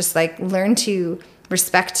 and just like learn to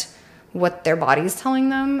respect what their body is telling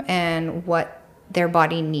them and what their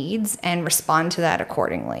body needs, and respond to that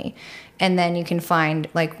accordingly. And then you can find,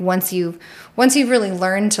 like, once you've really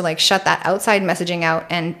learned to like shut that outside messaging out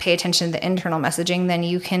and pay attention to the internal messaging, then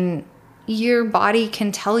your body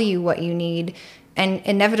can tell you what you need. And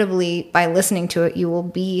inevitably, by listening to it, you will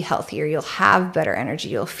be healthier. You'll have better energy.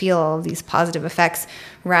 You'll feel all of these positive effects,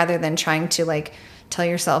 rather than trying to like tell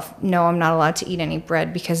yourself, no, I'm not allowed to eat any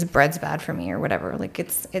bread because bread's bad for me or whatever. Like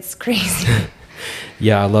it's crazy.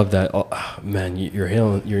 Yeah, I love that. Oh, man, you're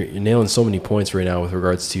nailing so many points right now with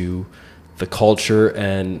regards to the culture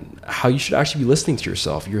and how you should actually be listening to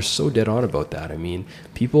yourself. You're so dead on about that. I mean,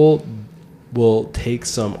 people will take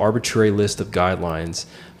some arbitrary list of guidelines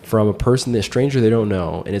from a stranger they don't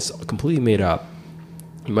know, and it's completely made up.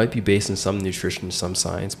 It might be based in some nutrition, some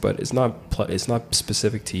science, but it's not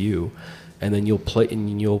specific to you. And then you'll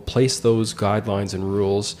place those guidelines and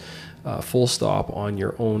rules full stop on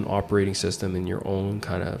your own operating system and your own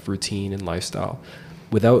kind of routine and lifestyle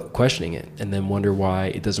without questioning it, and then wonder why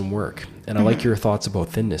it doesn't work. And I like your thoughts about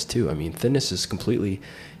thinness too. I mean, thinness is completely,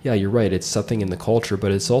 yeah, you're right. It's something in the culture,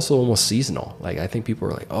 but it's also almost seasonal. Like, I think people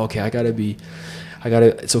are like, oh, okay,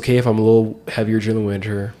 it's okay if I'm a little heavier during the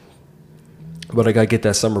winter, but I gotta get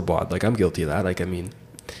that summer bod. Like, I'm guilty of that. Like, I mean,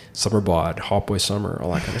 summer bod, hot boy summer,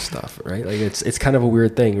 all that kind of stuff, right? Like, it's kind of a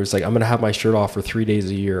weird thing. It's like, I'm gonna have my shirt off for 3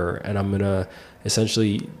 days a year, and I'm gonna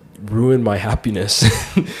essentially ruin my happiness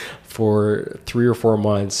for 3 or 4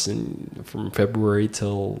 months, and from February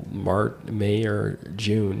till March, May or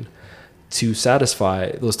June, to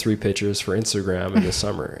satisfy those 3 pictures for Instagram in the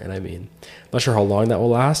summer. And I mean, I'm not sure how long that will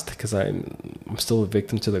last, because I'm still a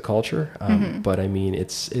victim to the culture. But I mean,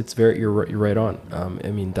 it's very, you're right on.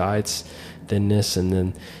 I mean, diets, thinness, and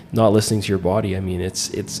then not listening to your body. I mean,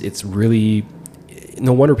 it's really,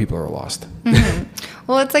 no wonder people are lost.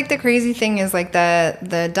 Well, it's like the crazy thing is like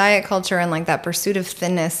the diet culture and like that pursuit of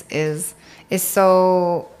thinness is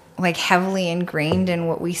so like heavily ingrained in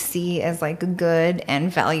what we see as like good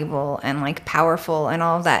and valuable and like powerful and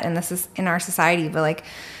all of that. And this is in our society. But like,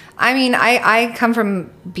 I mean, I come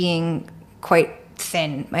from being quite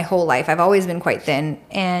thin my whole life. I've always been quite thin,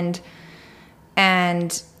 and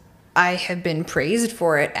I have been praised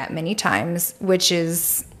for it at many times, which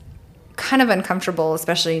is kind of uncomfortable,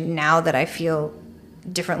 especially now that I feel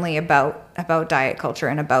differently about diet culture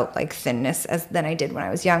and about like thinness than I did when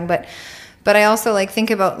I was young. But But I also like think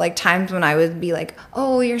about like times when I would be like,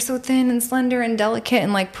 oh, you're so thin and slender and delicate,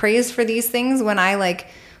 and like praise for these things when I like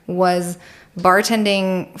was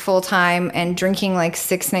bartending full time and drinking like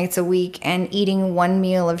 6 nights a week and eating one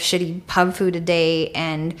meal of shitty pub food a day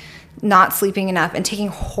and not sleeping enough and taking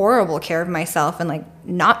horrible care of myself and like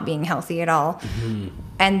not being healthy at all. Mm-hmm.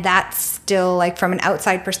 And that's still like from an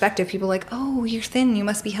outside perspective, people are like, oh, you're thin, you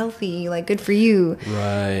must be healthy, like good for you.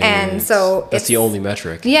 Right. And so that's the only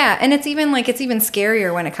metric. Yeah. And it's even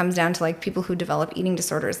scarier when it comes down to like people who develop eating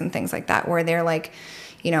disorders and things like that, where they're like,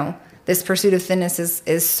 you know, this pursuit of thinness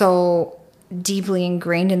is so deeply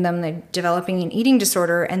ingrained in them. They're developing an eating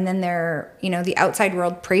disorder, and then they're, you know, the outside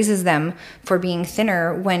world praises them for being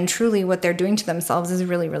thinner when truly what they're doing to themselves is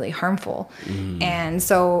really, really harmful. And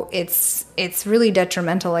so it's really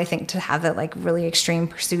detrimental, I think, to have that like really extreme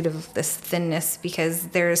pursuit of this thinness, because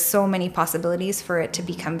there's so many possibilities for it to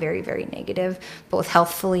become very, very negative, both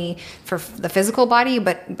healthfully for the physical body,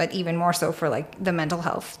 but even more so for like the mental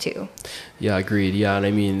health too. Yeah, agreed. Yeah, and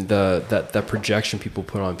I mean that projection people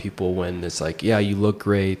put on people when it's like, yeah, you look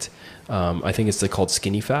great. I think it's called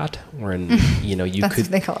skinny fat, wherein you know you That's could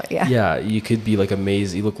what they call it. Yeah. Yeah, you could be like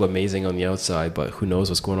amazing. You look amazing on the outside, but who knows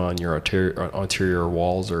what's going on in your anterior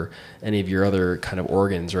walls or any of your other kind of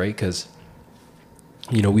organs, right? Because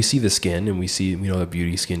you know we see the skin and we know the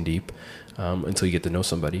beauty skin deep until you get to know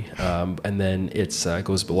somebody, and then it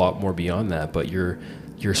goes a lot more beyond that. But your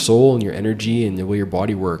soul and your energy and the way your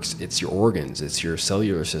body works, it's your organs, it's your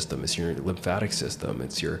cellular system, it's your lymphatic system,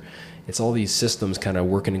 it's all these systems kind of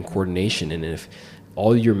working in coordination. And if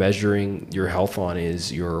all you're measuring your health on is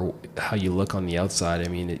how you look on the outside, I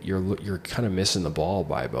mean, you're kind of missing the ball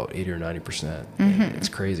by about 80 or 90%. Mm-hmm. It's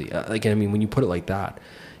crazy. Like, I mean, when you put it like that,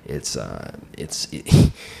 it's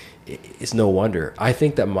no wonder. I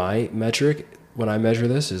think that my metric when I measure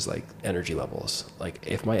this is like energy levels. Like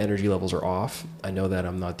if my energy levels are off, I know that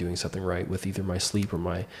I'm not doing something right with either my sleep or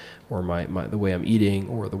my the way I'm eating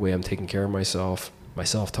or the way I'm taking care of myself, my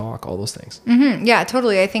self-talk, all those things. Mm-hmm. Yeah,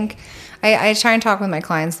 totally. I think I try and talk with my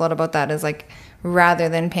clients a lot about that, is like, rather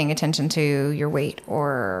than paying attention to your weight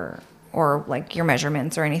or like your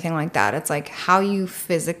measurements or anything like that, it's like how you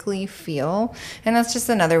physically feel. And that's just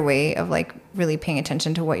another way of like really paying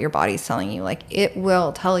attention to what your body's telling you. Like it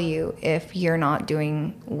will tell you if you're not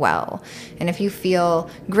doing well. And if you feel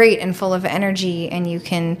great and full of energy and you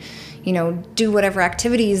can, you know, do whatever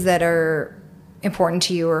activities that are important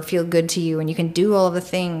to you or feel good to you, and you can do all of the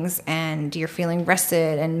things and you're feeling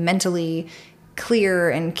rested and mentally clear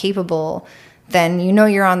and capable, then you know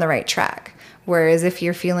you're on the right track. Whereas if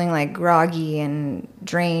you're feeling like groggy and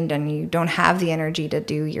drained and you don't have the energy to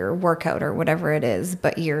do your workout or whatever it is,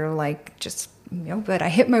 but you're like, just, you know, but I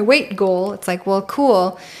hit my weight goal. It's like, well,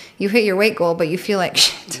 cool. You hit your weight goal, but you feel like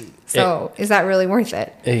shit. So is that really worth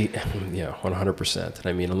it? Yeah, 100%. And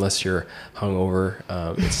I mean, unless you're hungover,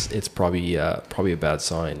 it's probably a bad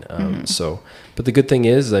sign. So, but the good thing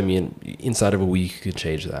is, I mean, inside of a week you can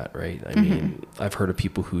change that, right? I mean, I've heard of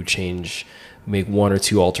people who make 1 or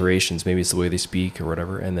 2 alterations. Maybe it's the way they speak or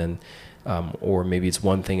whatever, and then, or maybe it's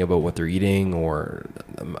one thing about what they're eating or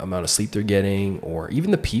the amount of sleep they're getting, or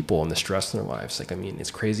even the people and the stress in their lives. Like, I mean,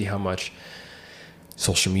 it's crazy how much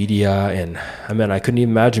social media, and I mean, I couldn't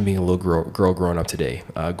even imagine being a little girl growing up today,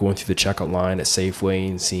 going through the checkout line at Safeway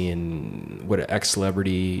and seeing what an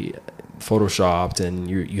ex-celebrity photoshopped, and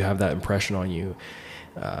you have that impression on you.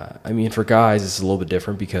 I mean, for guys, it's a little bit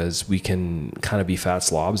different because we can kind of be fat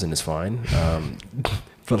slobs and it's fine.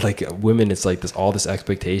 But like women, it's like all this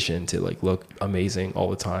expectation to like look amazing all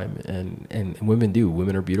the time, and women do.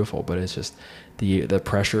 Women are beautiful, but it's just the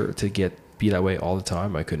pressure to be that way all the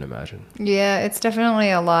time. I couldn't imagine. Yeah, it's definitely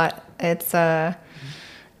a lot. It's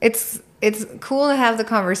cool to have the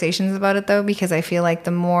conversations about it though, because I feel like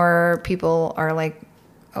the more people are like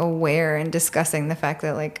aware and discussing the fact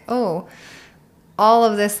that like, oh, all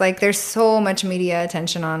of this, like there's so much media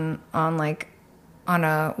attention on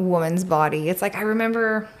a woman's body. It's like, I don't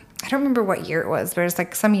remember what year it was, but it's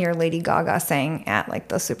like some year Lady Gaga sang at like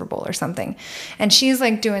the Super Bowl or something. And she's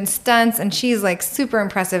like doing stunts and she's like super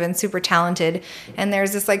impressive and super talented. And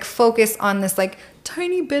there's this like focus on this like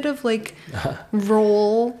tiny bit of like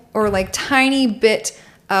roll or like tiny bit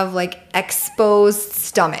of like exposed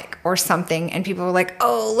stomach or something, and people are like,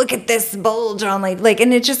 oh, look at this bulge on like,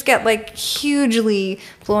 and it just get like hugely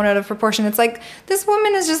blown out of proportion. It's like, this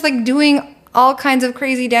woman is just like doing all kinds of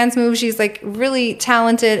crazy dance moves. She's like really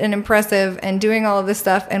talented and impressive and doing all of this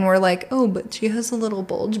stuff, and we're like, oh, but she has a little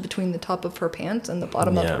bulge between the top of her pants and the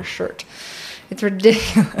bottom of her shirt. It's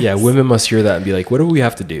ridiculous. Yeah, women must hear that and be like, what do we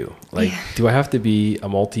have to do? Like, do I have to be a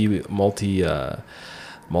multi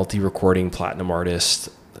recording platinum artist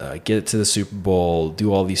get to the Super Bowl,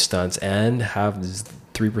 do all these stunts, and have this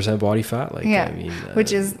 3% body fat. Like, yeah, I mean,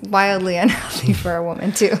 which is wildly unhealthy for a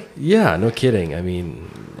woman too. Yeah, no kidding. I mean,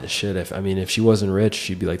 shit. If she wasn't rich,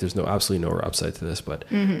 she'd be like, "There's absolutely no upside to this." But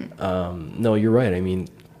no, you're right. I mean,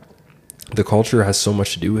 the culture has so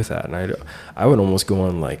much to do with that, and I would almost go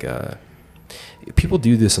on like people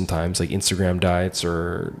do this sometimes, like Instagram diets,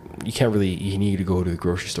 or you need to go to the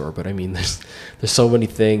grocery store. But I mean, there's so many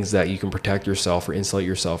things that you can protect yourself or insulate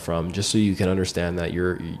yourself from, just so you can understand that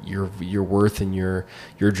your worth and your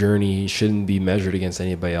journey shouldn't be measured against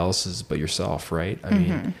anybody else's but yourself, right? I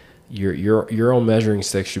mean, your own measuring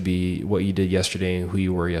stick should be what you did yesterday and who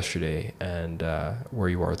you were yesterday and where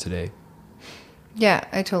you are today. Yeah,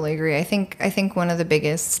 I totally agree. I think one of the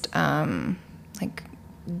biggest like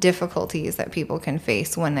difficulties that people can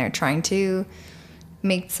face when they're trying to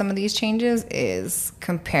make some of these changes is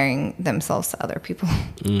comparing themselves to other people.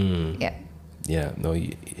 The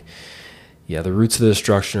roots of the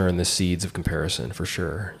destruction are in the seeds of comparison, for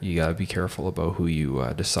sure. You got to be careful about who you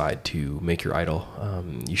decide to make your idol.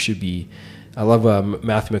 You should be. I love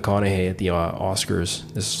Matthew McConaughey at the Oscars.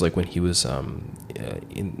 This is like when he was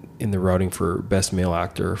in the routing for Best Male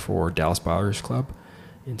Actor for Dallas Buyers Club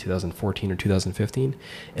in 2014 or 2015.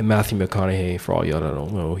 And Matthew McConaughey, for all y'all that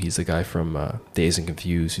don't know, he's the guy from Dazed and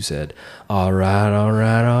Confused who said, all right, all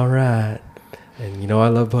right, all right. And you know what I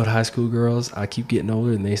love about high school girls? I keep getting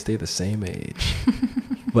older and they stay the same age.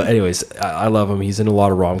 But anyways, I love him. He's in a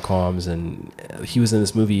lot of rom-coms, and he was in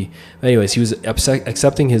this movie. Anyways, he was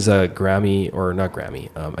accepting his Academy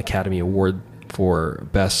Award for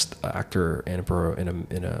Best Actor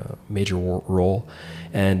in a major role.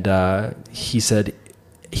 And he said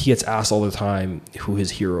he gets asked all the time who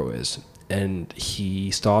his hero is. And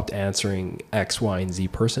he stopped answering X, Y, and Z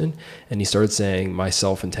person, and he started saying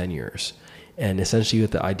myself in 10 years. And essentially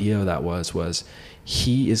what the idea of that was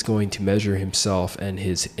he is going to measure himself and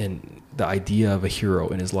the idea of a hero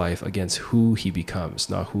in his life against who he becomes,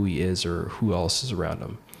 not who he is or who else is around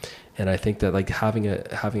him. And I think that like having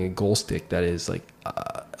a goal stick that is like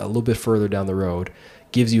a little bit further down the road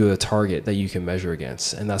gives you a target that you can measure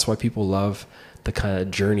against. And that's why people love the kind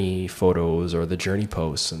of journey photos or the journey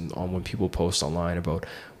posts and on when people post online about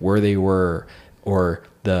where they were, or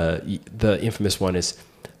the infamous one is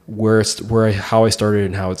how I started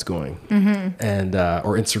and how it's going, and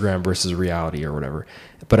or Instagram versus reality or whatever.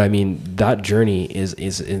 But I mean, that journey is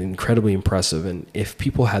incredibly impressive, and if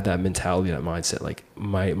people had that mentality, that mindset, like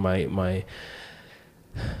my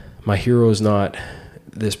hero is not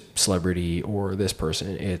this celebrity or this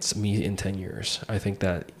person, it's me in 10 years. I think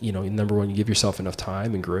that, number one, you give yourself enough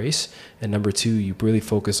time and grace, and number two, you really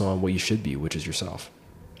focus on what you should be, which is yourself.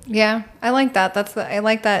 Yeah, I like that. I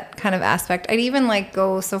like that kind of aspect. I'd even like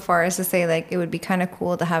go so far as to say like it would be kind of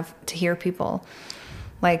cool to hear people,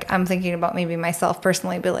 like I'm thinking about maybe myself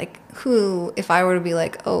personally, but like if I were to be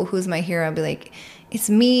like, oh, who's my hero? I'd be like, it's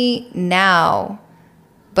me now,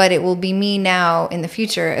 but it will be me now in the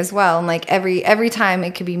future as well. And like every time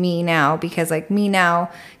it could be me now, because like me now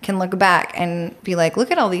can look back and be like, look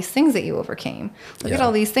at all these things that you overcame. Look at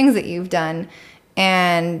all these things that you've done.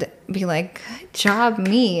 And be like, good job,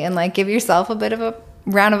 me. And like give yourself a bit of a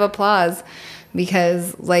round of applause,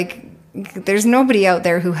 because like there's nobody out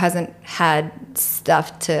there who hasn't had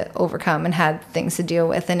stuff to overcome and had things to deal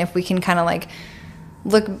with. And if we can kind of like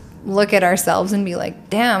look at ourselves and be like,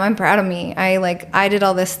 damn, I'm proud of me. I did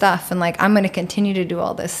all this stuff, and like I'm going to continue to do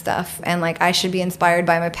all this stuff, and like I should be inspired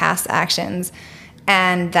by my past actions,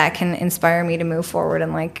 and that can inspire me to move forward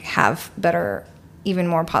and like have better, even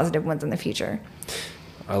more positive ones in the future.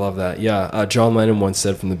 I love that. Yeah. John Lennon once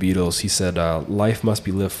said from the Beatles, he said, life must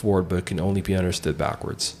be lived forward, but it can only be understood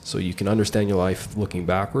backwards. So you can understand your life looking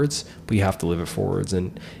backwards, but you have to live it forwards.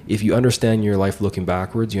 And if you understand your life looking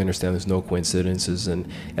backwards, you understand there's no coincidences, and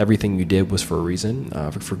everything you did was for a reason,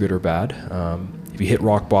 for good or bad. If you hit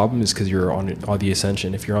rock bottom, it's because you're on the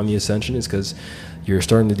ascension. If you're on the ascension, it's because you're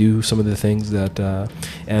starting to do some of the things that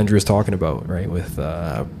Andrew is talking about, right? With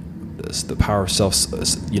the power of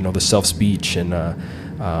the self-speech and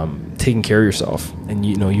taking care of yourself. And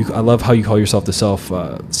I love how you call yourself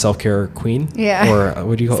the self-care queen. Yeah. Or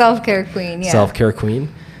what do you call self-care queen? Yeah. Self-care queen.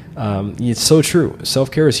 It's so true.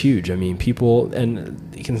 Self-care is huge. I mean, people,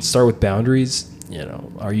 and you can start with boundaries.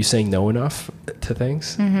 Are you saying no enough to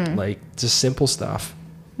things? Like just simple stuff.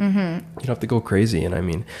 You don't have to go crazy. And I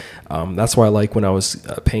mean, that's why I like when I was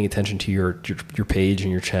paying attention to your page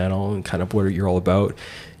and your channel and kind of what you're all about,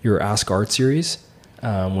 your Ask Art series,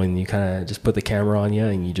 when you kind of just put the camera on you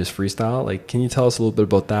and you just freestyle. Like, can you tell us a little bit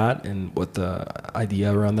about that and what the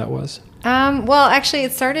idea around that was? Well, actually,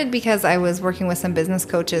 it started because I was working with some business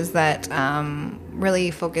coaches that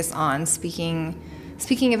really focus on speaking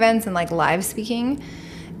events and like live speaking.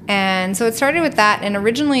 And so it started with that. And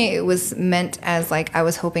originally it was meant as like, I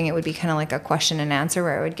was hoping it would be kind of like a question and answer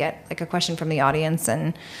where I would get like a question from the audience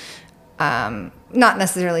and not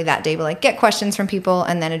necessarily that day, but like get questions from people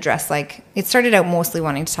and then address like, it started out mostly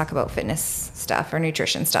wanting to talk about fitness stuff or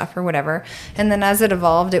nutrition stuff or whatever. And then as it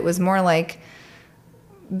evolved, it was more like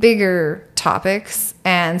bigger topics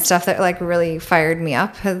and stuff that like really fired me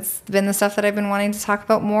up has been the stuff that I've been wanting to talk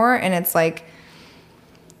about more. And it's like,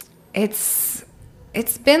 it's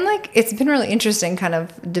been really interesting kind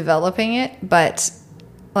of developing it, but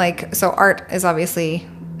like, so Art is obviously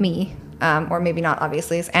me, or maybe not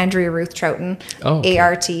obviously, it's Andrea Ruth Troughton. Oh, okay.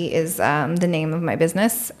 ART is the name of my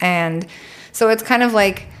business. And so it's kind of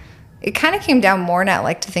like, it kind of came down more now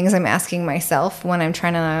like to things I'm asking myself when I'm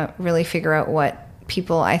trying to really figure out what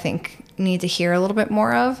people I think need to hear a little bit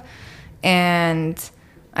more of. And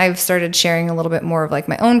I've started sharing a little bit more of like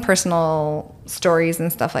my own personal stories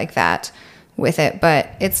and stuff like that with it. But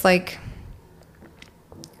it's like,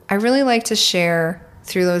 I really like to share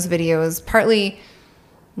through those videos, partly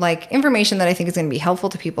like information that I think is going to be helpful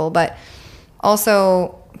to people, but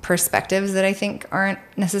also perspectives that I think aren't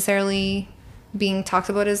necessarily being talked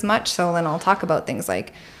about as much. So then I'll talk about things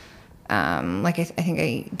like I think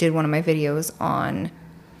I did one of my videos on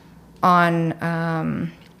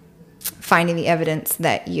finding the evidence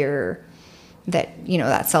that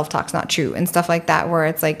that self-talk's not true and stuff like that, where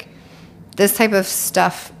it's like this type of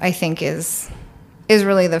stuff I think is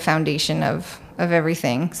really the foundation of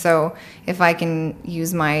everything. So if I can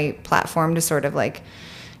use my platform to sort of like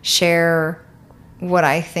share what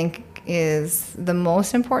I think is the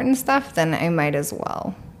most important stuff, then I might as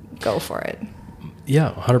well go for it.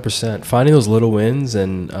 Yeah, 100%. Finding those little wins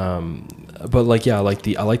and but like I like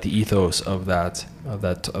the ethos of that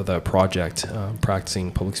project,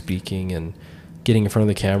 practicing public speaking and getting in front of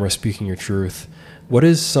the camera, speaking your truth. What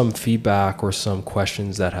is some feedback or some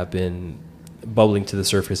questions that have been bubbling to the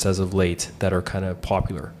surface as of late that are kind of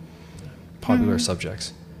popular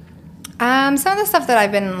subjects? Some of the stuff that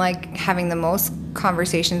I've been like having the most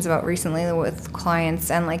conversations about recently with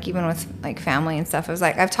clients and like even with like family and stuff, I was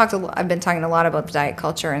like, I've been talking a lot about the diet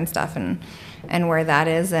culture and stuff and where that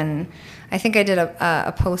is. And I think I did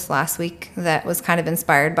a post last week that was kind of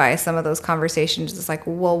inspired by some of those conversations. It's like,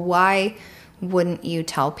 well, why wouldn't you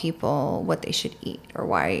tell people what they should eat, or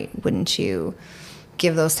why wouldn't you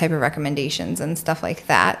give those type of recommendations and stuff like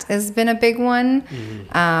that has been a big one.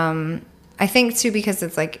 Mm-hmm. I think too, because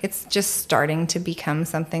it's like, it's just starting to become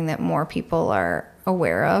something that more people are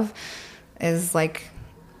aware of. Is like,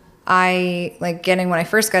 when I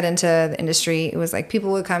first got into the industry, it was like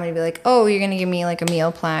people would come and be like, oh, you're going to give me like a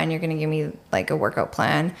meal plan. You're going to give me like a workout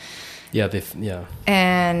plan. Yeah.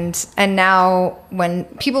 And now when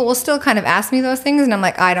people will still kind of ask me those things and I'm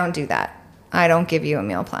like, I don't do that. I don't give you a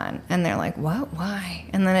meal plan. And they're like, what? Why?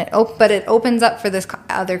 And then it opens up for this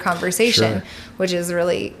other conversation, sure, which is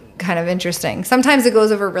really kind of interesting. Sometimes it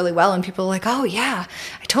goes over really well and people are like, oh yeah,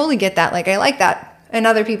 I totally get that. Like, I like that. And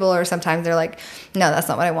other people are sometimes they're like, no, that's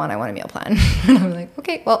not what I want. I want a meal plan. And I'm like,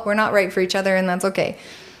 okay, well, we're not right for each other and that's okay.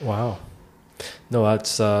 Wow. No,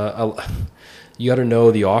 that's, you got to know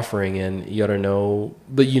the offering and you got to know,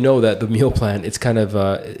 but you know that the meal plan, it's kind of,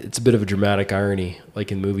 it's a bit of a dramatic irony,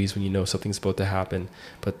 like in movies when you know something's about to happen,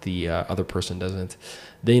 but the other person doesn't.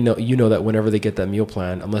 They know, you know that whenever they get that meal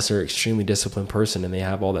plan, unless they're an extremely disciplined person and they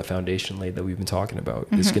have all that foundation laid that we've been talking about,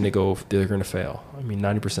 mm-hmm, they're going to fail. I mean,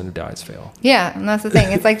 90% of diets fail. Yeah. And that's the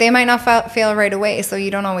thing. It's like they might not fail right away. So you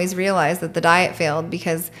don't always realize that the diet failed,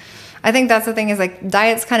 because I think that's the thing, is like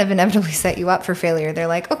diets kind of inevitably set you up for failure. They're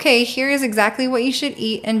like, okay, here is exactly what you should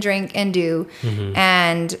eat and drink and do. Mm-hmm.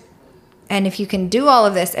 And if you can do all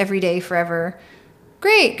of this every day forever,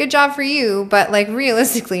 great, good job for you. But like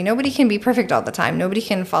realistically, nobody can be perfect all the time. Nobody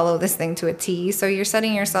can follow this thing to a T. So you're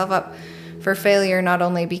setting yourself up for failure, not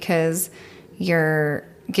only because you're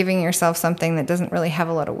giving yourself something that doesn't really have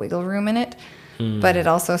a lot of wiggle room in it, but it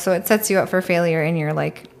also, so it sets you up for failure and you're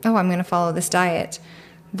like, oh, I'm going to follow this diet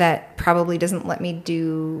that probably doesn't let me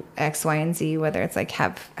do X, Y, and Z, whether it's like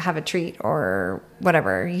have a treat or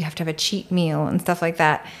whatever. You have to have a cheat meal and stuff like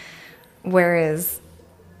that. Whereas,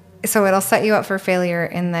 so it'll set you up for failure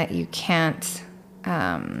in that you can't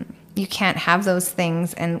have those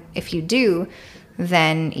things. And if you do,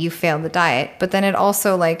 then you fail the diet. But then it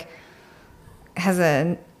also like has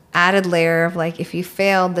an added layer of like, if you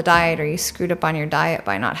failed the diet or you screwed up on your diet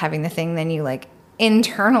by not having the thing, then you like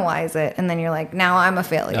internalize it, and then you're like, now I'm a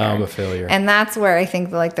failure. And that's where I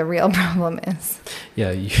think the real problem is.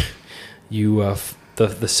 Yeah, the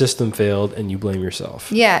the system failed and you blame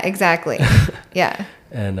yourself. Yeah, exactly. Yeah.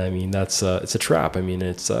 And I mean, it's a trap. I mean,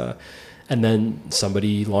 and then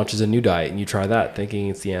somebody launches a new diet and you try that thinking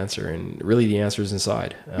it's the answer, and really the answer is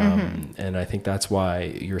inside. And I think that's why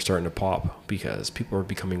you're starting to pop, because people are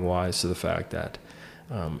becoming wise to the fact that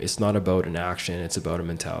it's not about an action, it's about a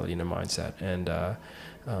mentality and a mindset. And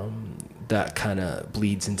that kind of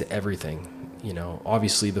bleeds into everything. You know,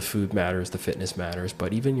 obviously the food matters, the fitness matters,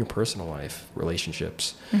 but even your personal life,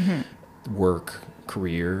 relationships, work,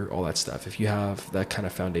 career, all that stuff. If you have that kind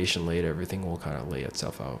of foundation laid, everything will kind of lay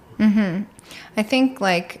itself out. I think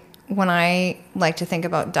like when I like to think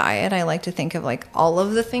about diet, I like to think of like all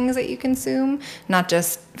of the things that you consume, not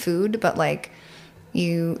just food, but like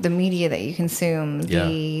the media that you consume,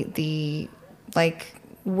 the like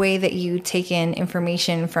way that you take in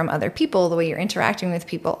information from other people, the way you're interacting with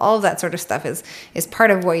people, all of that sort of stuff is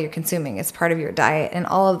part of what you're consuming. It's part of your diet, and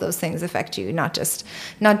all of those things affect you, not just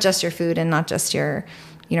your food and not just your,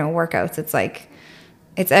 workouts. It's like,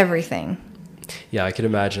 it's everything. Yeah, I can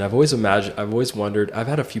imagine. I've always wondered, I've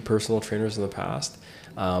had a few personal trainers in the past.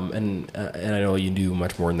 And I know you do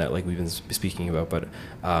much more than that, like we've been speaking about, but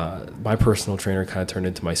my personal trainer kind of turned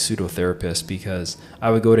into my pseudo therapist, because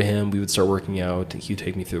I would go to him, we would start working out, he would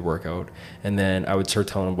take me through the workout, and then I would start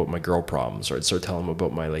telling him about my girl problems, or I'd start telling him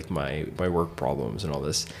about my work problems and all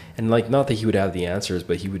this. And like, not that he would have the answers,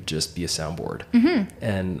 but he would just be a soundboard.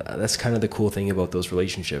 And that's kind of the cool thing about those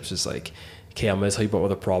relationships, is like, okay, I'm going to tell you about all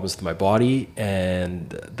the problems with my body, and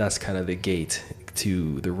that's kind of the gate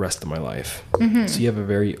to the rest of my life. So you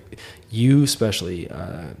have you especially,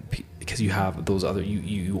 because you have those other,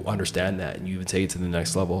 you understand that, and you even take it to the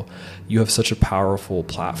next level. You have such a powerful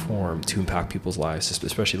platform to impact people's lives,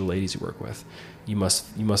 especially the ladies you work with. You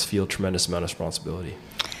must feel a tremendous amount of responsibility.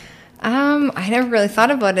 I never really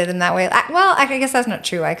thought about it in that way. I guess that's not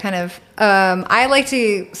true. I kind of, I like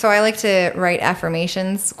to write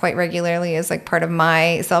affirmations quite regularly as like part of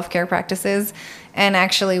my self-care practices. And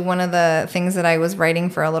actually one of the things that I was writing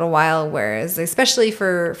for a little while, whereas especially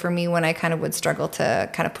for me, when I kind of would struggle to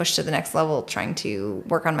kind of push to the next level, trying to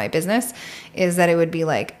work on my business, is that it would be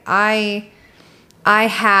like, I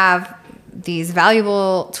have these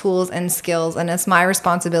valuable tools and skills, and it's my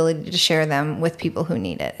responsibility to share them with people who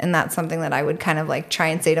need it. And that's something that I would kind of like try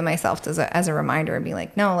and say to myself as a reminder, and be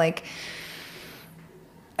like, no, like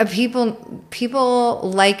people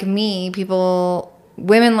like me,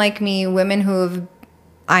 women like me, women who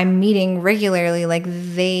I'm meeting regularly, like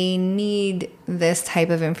they need this type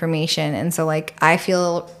of information. And so like, I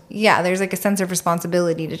feel, there's like a sense of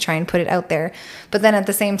responsibility to try and put it out there. But then at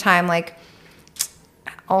the same time, like,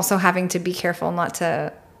 also having to be careful not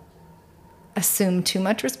to assume too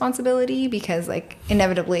much responsibility, because like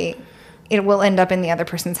inevitably it will end up in the other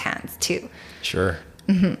person's hands too. Sure.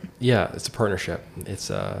 Yeah, it's a partnership. It's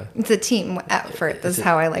a team effort. This is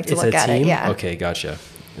how I like to look at it. Yeah. Okay, gotcha.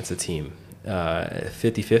 It's a team.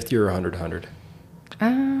 50-50 or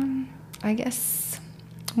 100-100? I guess,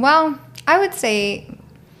 well, I would say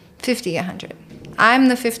 50-100. I'm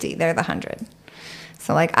the 50, they're the 100.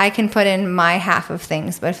 So like, I can put in my half of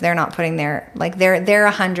things, but if they're not putting their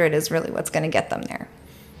 100 is really what's going to get them there.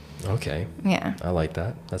 Okay. Yeah. I like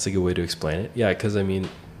that. That's a good way to explain it. Yeah, because I mean,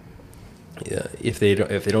 if they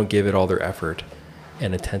don't give it all their effort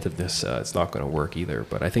and attentiveness, it's not going to work either.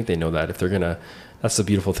 But I think they know that if they're gonna. That's the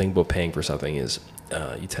beautiful thing about paying for something, is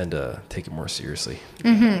you tend to take it more seriously.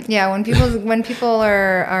 Yeah, when people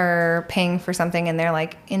are paying for something and they're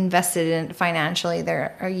like invested in it financially, they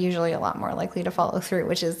are usually a lot more likely to follow through,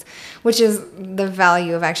 which is the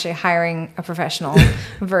value of actually hiring a professional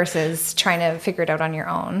versus trying to figure it out on your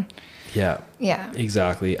own. Yeah. Yeah.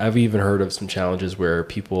 Exactly. I've even heard of some challenges where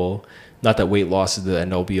people, not that weight loss is the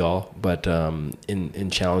end all be all, but in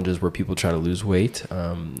challenges where people try to lose weight,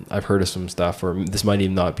 I've heard of some stuff, or this might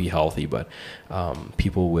even not be healthy, but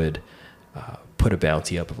people would put a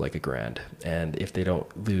bounty up of like $1,000, and if they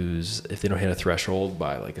don't hit a threshold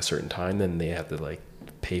by like a certain time, then they have to like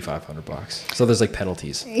pay $500. So there's like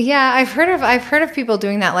penalties. Yeah, I've heard of people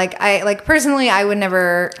doing that. Like personally, I would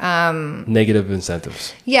never negative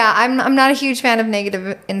incentives. Yeah, I'm not a huge fan of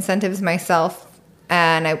negative incentives myself.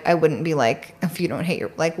 And I wouldn't be like, if you don't hit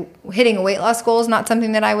hitting a weight loss goal is not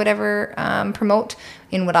something that I would ever promote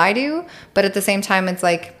in what I do. But at the same time, it's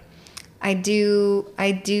like, I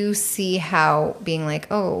do see how being like,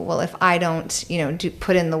 oh, well, if I don't,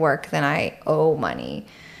 put in the work, then I owe money.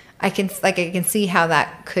 I can see how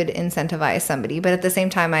that could incentivize somebody. But at the same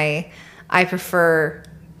time, I prefer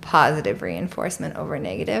positive reinforcement over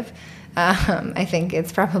negative. I think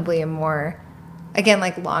it's probably a more, again,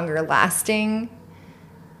 like longer lasting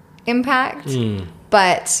impact.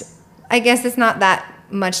 But I guess it's not that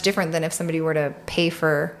much different than if somebody were to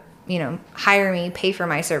hire me, pay for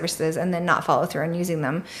my services, and then not follow through on using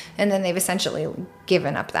them. And then they've essentially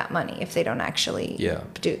given up that money if they don't actually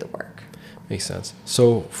do the work. Makes sense.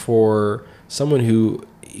 So for someone who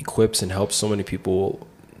equips and helps so many people,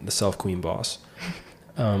 the Self Queen Boss,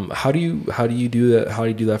 how do you do that? How do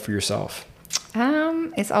you do that for yourself?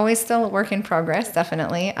 It's always still a work in progress.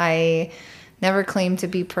 Definitely. I never claim to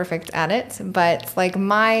be perfect at it, but like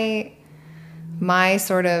my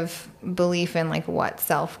sort of belief in like what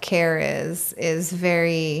self-care is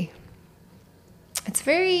very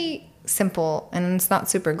simple, and it's not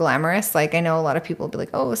super glamorous. Like I know a lot of people will be like,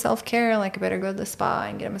 oh, self-care, like I better go to the spa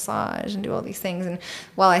and get a massage and do all these things. And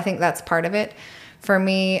while I think that's part of it, for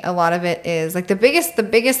me, a lot of it is like the biggest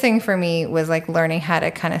thing for me was like learning how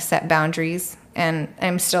to kind of set boundaries. And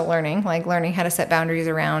I'm still learning how to set boundaries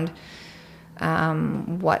around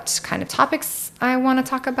what kind of topics I want to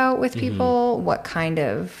talk about with people, what kind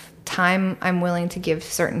of time I'm willing to give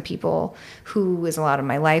certain people who is a lot of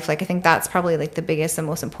my life. Like I think that's probably like the biggest and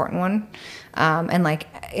most important one. And like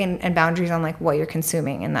and boundaries on like what you're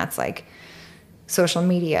consuming. And that's like social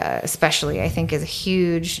media especially, I think, is a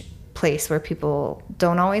huge place where people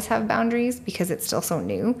don't always have boundaries because it's still so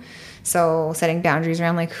new. So setting boundaries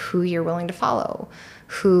around like who you're willing to follow,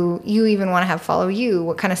 who you even want to have follow you,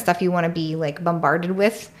 what kind of stuff you want to be like bombarded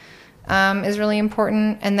with is really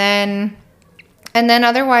important. And then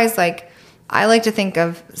otherwise, like I like to think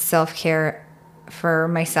of self-care for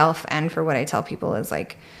myself and for what I tell people is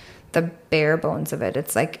like the bare bones of it.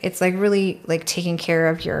 It's like really like taking care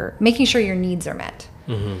of making sure your needs are met.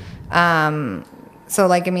 So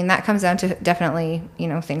like, I mean, that comes down to definitely,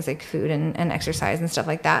 things like food and exercise and stuff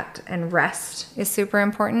like that. And rest is super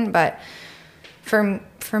important. But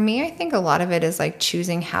for me, I think a lot of it is like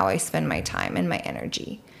choosing how I spend my time and my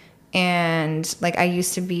energy. And like, I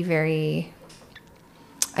used to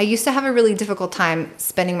have a really difficult time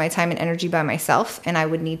spending my time and energy by myself. And I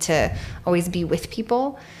would need to always be with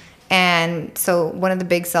people. And so one of the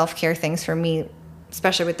big self-care things for me,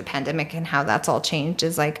 especially with the pandemic and how that's all changed,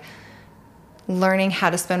 is like learning how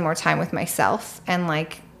to spend more time with myself and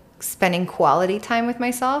like spending quality time with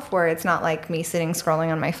myself, where it's not like me sitting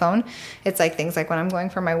scrolling on my phone. It's like things like when I'm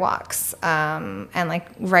going for my walks, and like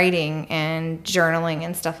writing and journaling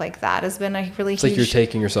and stuff like that has been a really huge... It's like you're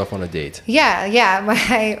taking yourself on a date. Yeah.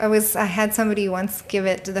 I had somebody once give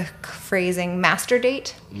it the phrasing master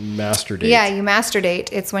date. Master date. Yeah, you master date.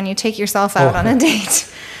 It's when you take yourself out on a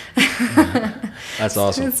date. That's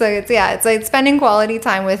awesome. So it's like spending quality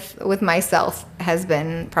time with myself has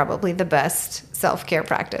been probably the best self-care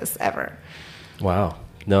practice ever. Wow.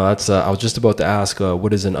 No, that's I was just about to ask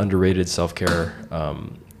what is an underrated self-care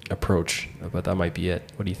approach, but that might be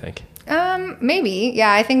it. What do you think? Maybe.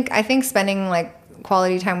 Yeah, I think spending like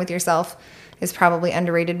quality time with yourself is probably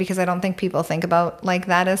underrated because I don't think people think about like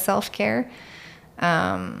that as self-care.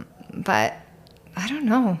 But I don't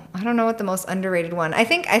know. I don't know what the most underrated one. I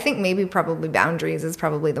think maybe probably boundaries is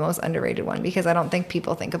probably the most underrated one because I don't think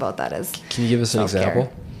people think about that as Can you give us self-care. An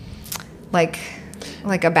example?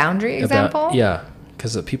 Like a boundary example? Yeah.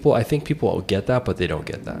 Because I think people get that, but they don't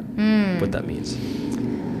get that. What that means.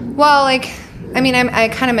 Well, like, I mean, I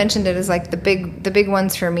kind of mentioned it as like the big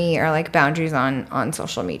ones for me are like boundaries on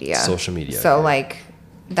social media. Social media. So like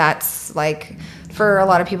that's like for a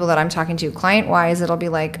lot of people that I'm talking to client wise, it'll be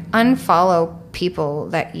like unfollow people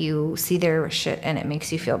that you see their shit and it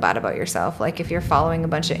makes you feel bad about yourself. Like if you're following a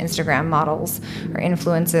bunch of Instagram models or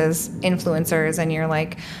influencers and you're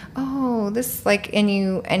like, oh, this like, and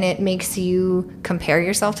it makes you compare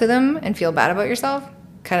yourself to them and feel bad about yourself,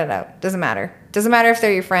 cut it out. Doesn't matter if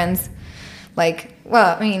they're your friends. Like,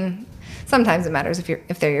 well, I mean, sometimes it matters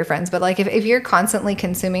if they're your friends, but like if you're constantly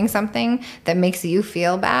consuming something that makes you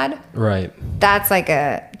feel bad, right? That's like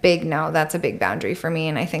a big no. That's a big boundary for me,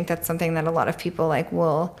 and I think that's something that a lot of people like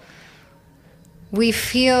we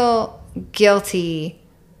feel guilty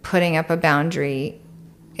putting up a boundary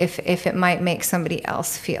if it might make somebody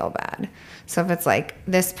else feel bad. So if it's like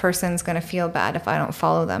this person's gonna feel bad if I don't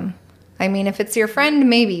follow them. I mean, if it's your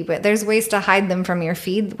friend, maybe, but there's ways to hide them from your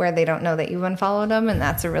feed where they don't know that you've unfollowed them, and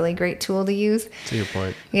that's a really great tool to use. To your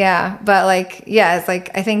point. Yeah, but like, yeah, it's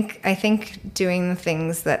like I think doing the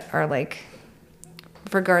things that are like,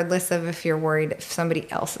 regardless of if you're worried if somebody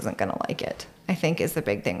else isn't gonna like it, I think is the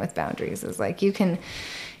big thing with boundaries. Is like you can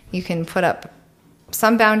put up.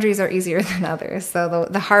 Some boundaries are easier than others. So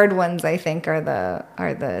the hard ones I think are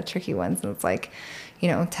the tricky ones, and it's like,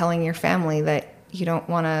 telling your family that you don't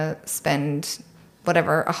want to spend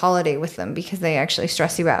whatever, a holiday with them because they actually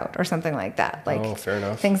stress you out or something like that. Like, oh, fair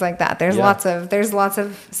enough. Things like that. There's lots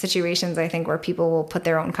of situations, I think, where people will put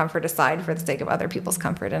their own comfort aside for the sake of other people's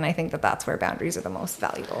comfort. And I think that that's where boundaries are the most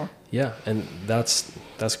valuable. Yeah. And that's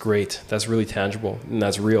great. That's really tangible and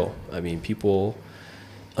that's real. I mean, people,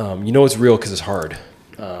 it's real because it's hard.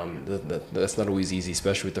 That's not always easy,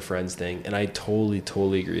 especially with the friends thing. And I totally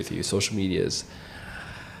agree with you. Social media is,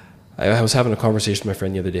 I was having a conversation with my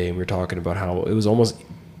friend the other day, and we were talking about how it was almost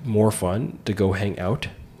more fun to go hang out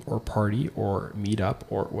or party or meet up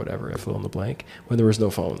or whatever, I fill in the blank, when there was no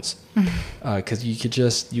phones. Because you could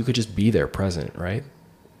just be there present, right?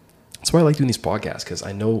 That's why I like doing these podcasts, because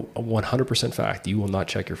I know a 100% fact you will not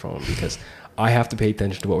check your phone, because I have to pay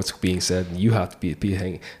attention to what's being said, and you have to be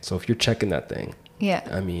hanging. So if you're checking that thing, yeah,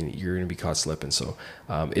 I mean, you're going to be caught slipping. So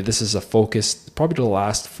this is a focused, probably the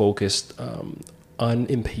last focused,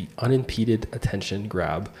 unimpeded attention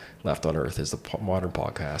grab left on earth is the modern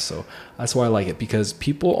podcast. So that's why I like it, because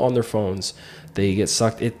people on their phones, they get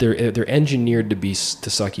sucked. They're engineered to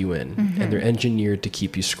suck you in, and they're engineered to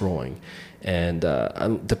keep you scrolling. And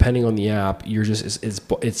depending on the app, you're just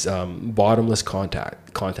it's bottomless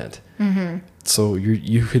content. So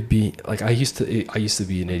you could be like, I used to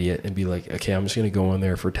be an idiot and be like, okay, I'm just gonna go in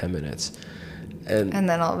there for 10 minutes. And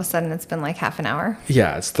then all of a sudden it's been like half an hour.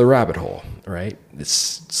 Yeah, it's the rabbit hole, right?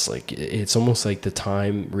 It's like, it's almost like the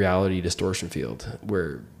time reality distortion field,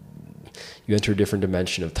 where you enter a different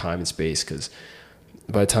dimension of time and space, because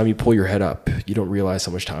by the time you pull your head up, you don't realize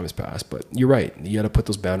how much time has passed. But you're right, you got to put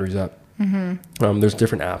those boundaries up. There's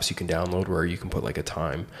different apps you can download where you can put like a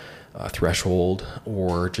time threshold,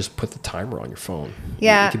 or just put the timer on your phone.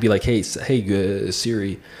 Yeah, it could be like, hey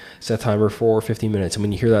Siri, set timer for 15 minutes, and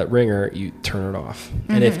when you hear that ringer, you turn it off.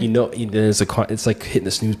 And if you know, it's like hitting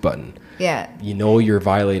the snooze button. Yeah, you're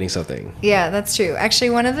violating something. Yeah, that's true.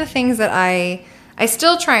 Actually, one of the things that I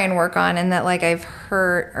still try and work on, and that like I've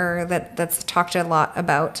heard, or that's talked a lot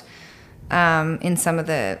about in some of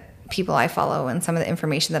the people I follow and some of the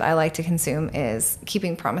information that I like to consume, is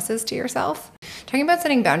keeping promises to yourself. Talking about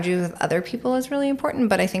setting boundaries with other people is really important,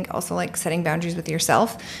 but I think also like setting boundaries with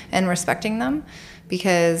yourself and respecting them,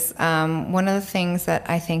 because one of the things that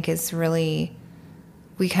I think is really,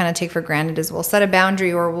 we kind of take for granted, is we'll set a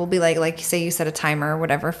boundary, or we'll be like say you set a timer or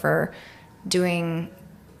whatever for doing,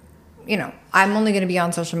 I'm only going to be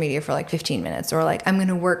on social media for like 15 minutes, or like I'm going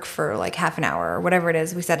to work for like half an hour, or whatever it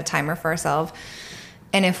is. We set a timer for ourselves.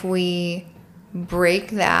 And if we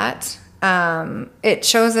break that, it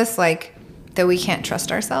shows us like that we can't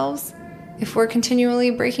trust ourselves if we're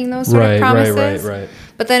continually breaking those sort of promises. Right.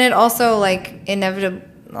 But then it also like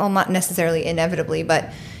not necessarily inevitably,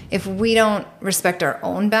 but if we don't respect our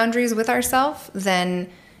own boundaries with ourselves, then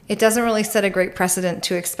it doesn't really set a great precedent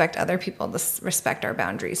to expect other people to respect our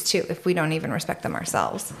boundaries too, if we don't even respect them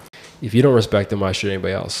ourselves. If you don't respect them, why should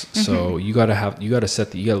anybody else? So you gotta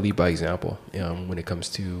lead by example when it comes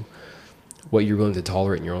to what you're willing to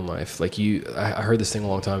tolerate in your own life. Like I heard this thing a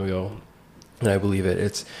long time ago, and I believe it.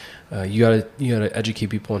 It's you gotta educate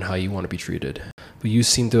people on how you want to be treated. But you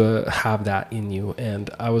seem to have that in you, and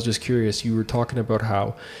I was just curious. You were talking about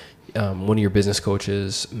how one of your business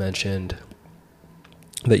coaches mentioned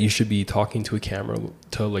that you should be talking to a camera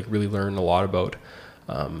to like really learn a lot about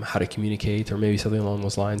how to communicate, or maybe something along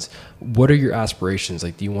those lines. What are your aspirations?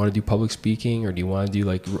 Like, do you want to do public speaking, or do you want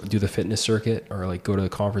to do the fitness circuit, or like go to the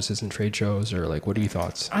conferences and trade shows, or like, what are your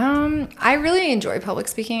thoughts? I really enjoy public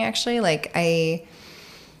speaking, actually. Like I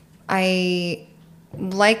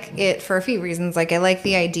like it for a few reasons. Like I like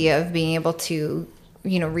the idea of being able to,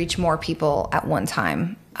 reach more people at one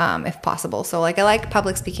time, if possible. So like I like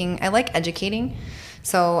public speaking. I like educating.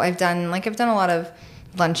 So I've done a lot of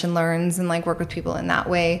lunch and learns and like work with people in that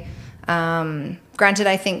way. Granted,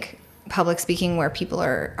 I think public speaking where people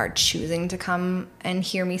are choosing to come and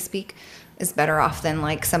hear me speak is better off than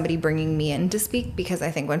like somebody bringing me in to speak, because I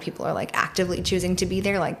think when people are like actively choosing to be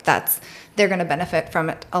there, like they're going to benefit from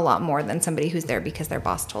it a lot more than somebody who's there because their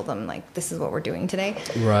boss told them like, this is what we're doing today.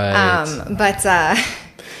 Right.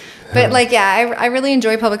 But like, yeah, I really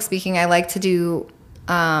enjoy public speaking. I like to do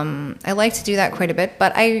that quite a bit,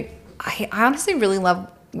 but I honestly really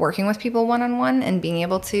love working with people one-on-one and being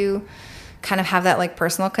able to kind of have that like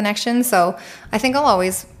personal connection. So I think I'll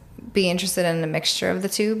always be interested in a mixture of the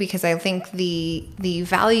two, because I think the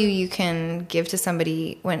value you can give to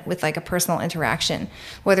somebody with like a personal interaction,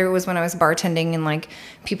 whether it was when I was bartending and like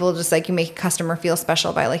people just like, you make a customer feel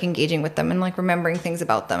special by like engaging with them and like remembering things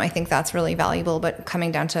about them. I think that's really valuable. But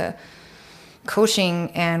coming down to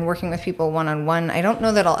coaching and working with people one-on-one, I don't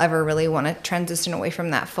know that I'll ever really want to transition away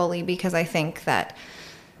from that fully, because I think that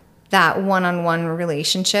that one-on-one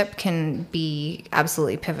relationship can be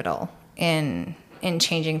absolutely pivotal in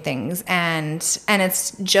changing things. And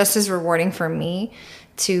it's just as rewarding for me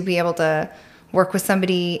to be able to work with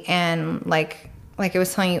somebody, and like I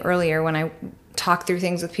was telling you earlier, when I talk through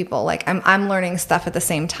things with people, like I'm learning stuff at the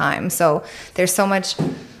same time. So there's so much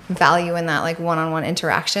value in that, like one-on-one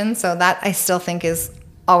interaction. So that I still think is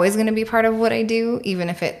always going to be part of what I do, even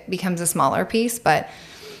if it becomes a smaller piece. But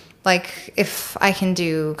like if I can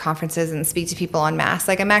do conferences and speak to people en masse,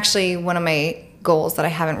 like I'm actually, one of my goals that I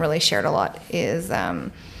haven't really shared a lot is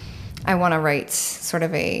I want to write sort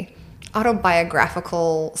of a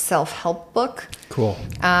autobiographical self-help book. Cool.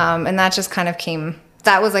 And that just kind of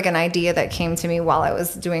that was like an idea that came to me while I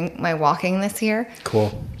was doing my walking this year.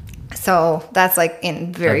 Cool. So that's like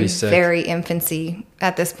in very infancy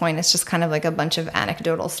at this point. It's just kind of like a bunch of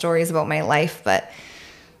anecdotal stories about my life, but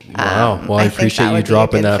wow. Well, I appreciate you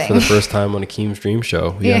dropping that for the first time on a Keem's Dream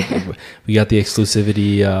Show. We got the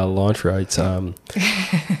exclusivity launch rights.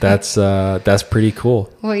 That's pretty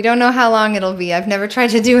cool. Well, you don't know how long it'll be. I've never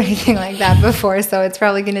tried to do anything like that before, so it's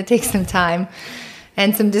probably going to take some time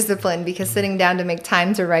and some discipline, because sitting down to make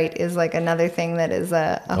time to write is like another thing that is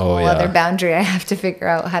a whole other boundary I have to figure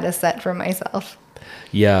out how to set for myself.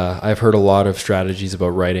 Yeah, I've heard a lot of strategies about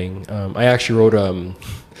writing. I actually wrote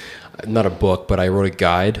not a book, but I wrote a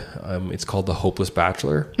guide. It's called The Hopeless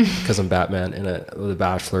Bachelor, because I'm Batman, and the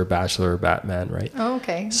Bachelor, Batman, right? Oh,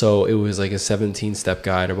 okay. So it was like a 17-step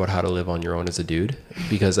guide about how to live on your own as a dude,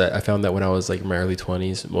 because I found that when I was like in my early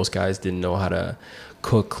 20s, most guys didn't know how to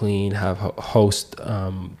cook, clean, have host,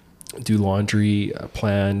 do laundry,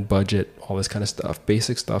 plan, budget, all this kind of stuff,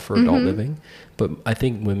 basic stuff for adult living. But I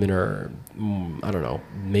think women are, I don't know,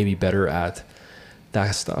 maybe better at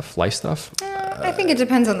that stuff, life stuff. I think it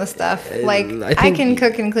depends on the stuff. Like I can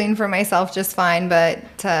cook and clean for myself just fine, but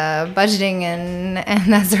budgeting and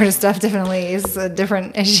that sort of stuff definitely is a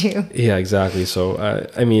different issue. Yeah, exactly. So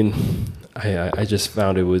I mean, I just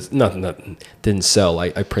found it was nothing that didn't sell.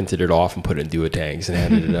 I printed it off and put it in duotangs and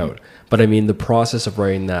handed it out. But I mean, the process of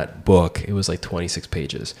writing that book, it was like 26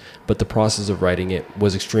 pages. But the process of writing it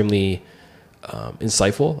was extremely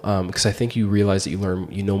insightful, because I think you realize that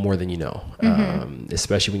you know more than you know,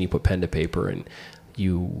 especially when you put pen to paper and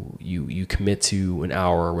you commit to an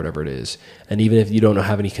hour or whatever it is. And even if you don't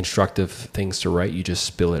have any constructive things to write, you just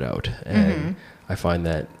spill it out. And I find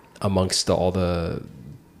that amongst all the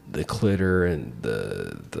clitter and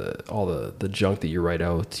all the junk that you write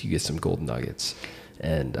out, you get some golden nuggets.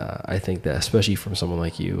 And I think that especially from someone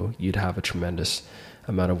like you, you'd have a tremendous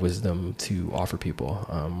amount of wisdom to offer people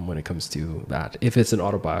when it comes to that. If it's an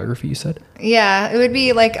autobiography, you said? Yeah, it would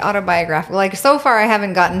be like autobiographical. Like so far I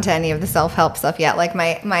haven't gotten to any of the self-help stuff yet. Like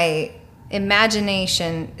my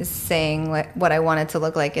imagination is saying what I want it to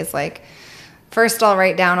look like is like, first I'll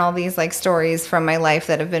write down all these like stories from my life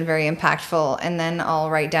that have been very impactful, and then I'll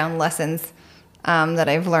write down lessons that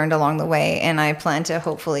I've learned along the way, and I plan to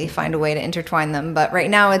hopefully find a way to intertwine them. But right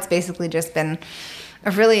now it's basically just been a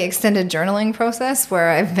really extended journaling process where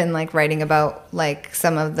I've been like writing about like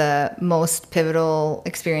some of the most pivotal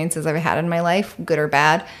experiences I've had in my life, good or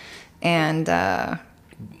bad, and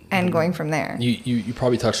going from there. You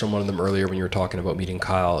probably touched on one of them earlier when you were talking about meeting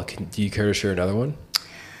Kyle. Do you care to share another one?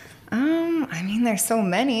 I mean, there's so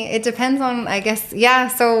many. It depends on, I guess. Yeah.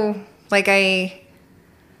 So like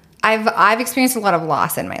I've experienced a lot of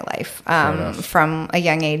loss in my life, from a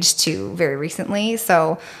young age to very recently.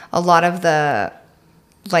 So a lot of the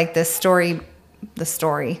story,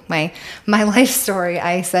 my life story,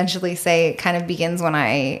 I essentially say kind of begins when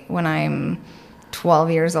I'm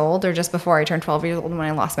 12 years old, or just before I turned 12 years old, when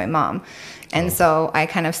I lost my mom. And so I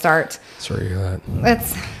kind of start. Sorry to hear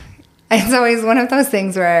that. It's always one of those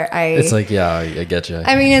things where it's like, yeah, I get you.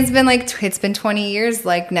 I mean, it's been 20 years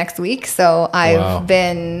like next week. So I've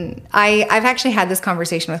actually had this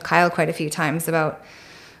conversation with Kyle quite a few times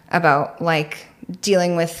about like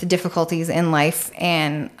dealing with difficulties in life.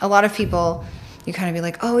 And a lot of people, you kind of be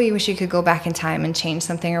like, oh, you wish you could go back in time and change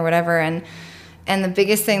something or whatever. And the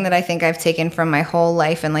biggest thing that I think I've taken from my whole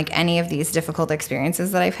life and like any of these difficult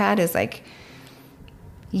experiences that I've had is like,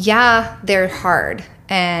 yeah, they're hard.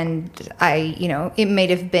 And it may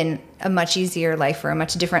have been a much easier life or a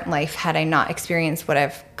much different life had I not experienced what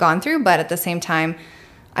I've gone through. But at the same time,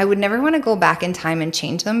 I would never want to go back in time and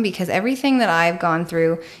change them, because everything that I've gone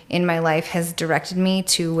through in my life has directed me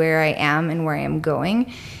to where I am and where I am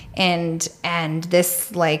going. And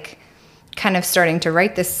this like kind of starting to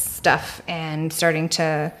write this stuff and starting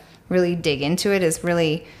to really dig into it is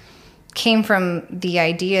really came from the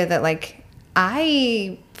idea that like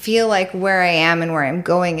I feel like where I am and where I'm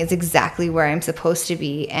going is exactly where I'm supposed to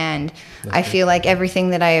be. And I feel like everything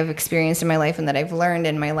that I have experienced in my life and that I've learned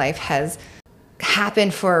in my life has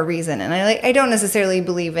happened for a reason. And I don't necessarily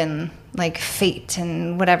believe in like fate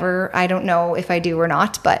and whatever. I don't know if I do or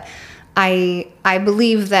not, but I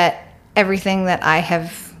believe that everything that I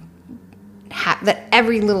have that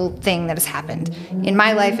every little thing that has happened in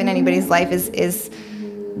my life and anybody's life is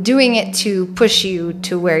doing it to push you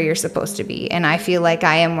to where you're supposed to be. And I feel like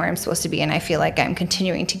I am where I'm supposed to be, and I feel like I'm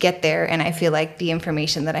continuing to get there, and I feel like the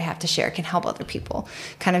information that I have to share can help other people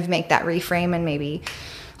kind of make that reframe and maybe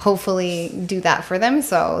hopefully do that for them.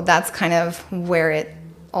 So that's kind of where it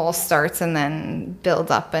all starts and then builds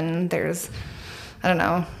up. And there's, I don't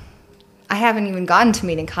know, I haven't even gotten to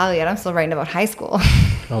meeting Kyle yet. I'm still writing about high school.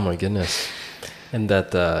 Oh my goodness. And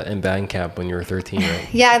that in band camp when you were 13, right?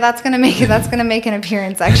 Yeah, that's gonna make an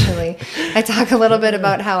appearance. Actually, I talk a little bit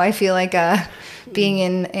about how I feel like being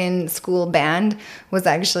in school band was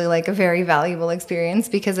actually like a very valuable experience,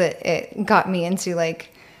 because it got me into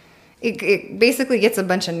like it basically gets a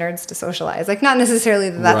bunch of nerds to socialize. Like, not necessarily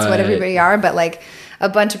that that's what everybody are, but like a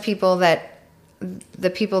bunch of people that the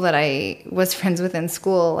people that I was friends with in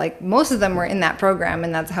school, like most of them were in that program,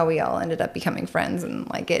 and that's how we all ended up becoming friends. And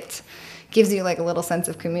like it gives you like a little sense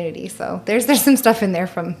of community. So there's some stuff in there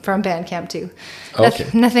from band camp too. Okay.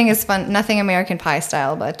 Nothing is fun, nothing American Pie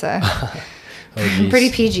style, but pretty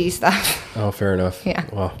PG stuff. Oh, fair enough. Yeah.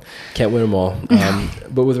 Well, can't win them all.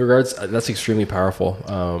 But with regards, that's extremely powerful.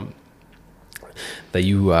 That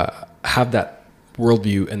you have that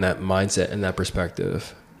worldview and that mindset and that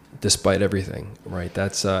perspective, despite everything, right?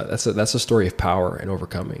 That's a story of power and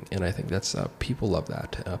overcoming, and I think that's people love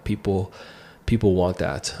that. People want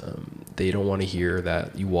that. They don't want to hear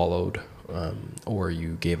that you wallowed or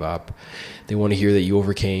you gave up. They want to hear that you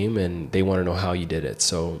overcame, and they want to know how you did it.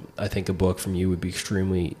 So I think a book from you would be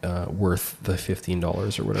extremely worth the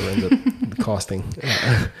 $15 or whatever it ends up costing.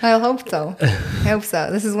 I hope so. I hope so.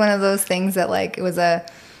 This is one of those things that like it was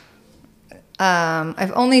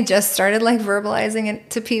I've only just started like verbalizing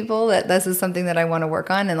it to people that this is something that I want to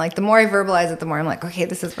work on. And like the more I verbalize it, the more I'm like, okay,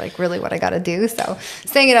 this is like really what I got to do. So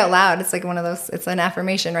saying it out loud, it's like one of those, it's an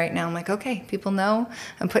affirmation right now. I'm like, okay, people know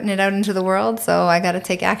I'm putting it out into the world. So I got to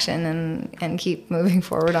take action and keep moving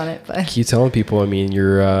forward on it. But keep telling people, I mean,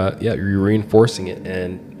 you're reinforcing it.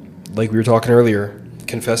 And like we were talking earlier,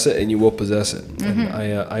 confess it and you will possess it. Mm-hmm.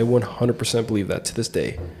 And I 100% believe that to this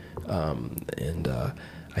day.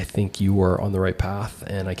 I think you are on the right path,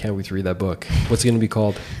 and I can't wait to read that book. What's it going to be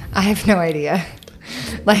called? I have no idea.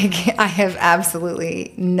 Like, I have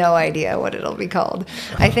absolutely no idea what it'll be called.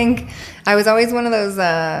 I think I was always one of those,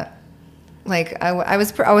 like, I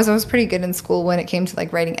was always pretty good in school when it came to,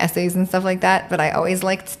 like, writing essays and stuff like that, but I always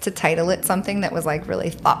liked to title it something that was, like,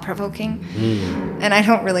 really thought-provoking. And I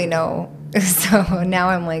don't really know. So now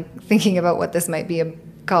I'm, like, thinking about what this might be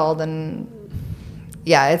called, and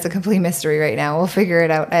yeah, it's a complete mystery right now. We'll figure it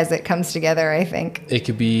out as it comes together, I think. It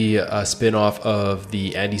could be a spin-off of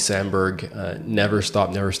the Andy Samberg Never Stop,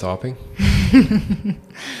 Never Stopping.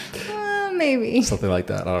 Maybe. Something like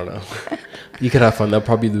that. I don't know. You could have fun. That'll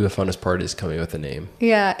probably be the funnest part, is coming with a name.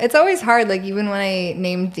 Yeah, it's always hard. Like, even when I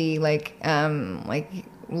named the, like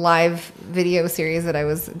live video series that I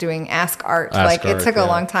was doing, Ask Art. It took a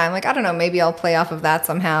long time. Like, I don't know, maybe I'll play off of that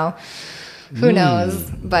somehow. Who knows?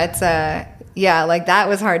 But, yeah, like that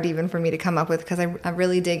was hard even for me to come up with, because I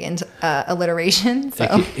really dig into alliteration.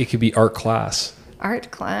 So it could be art class.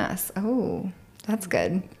 Art class. Oh, that's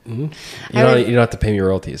good. Mm-hmm. You don't have to pay me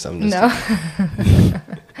royalties. I'm just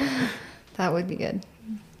That would be good.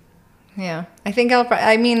 Yeah, I think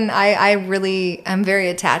I really am very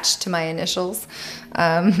attached to my initials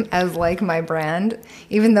as like my brand,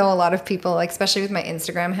 even though a lot of people, like especially with my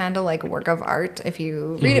Instagram handle, like Work of Art, if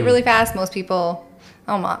you read it really fast, most people,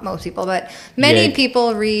 oh, not most people, but many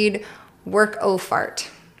people read Work O Fart.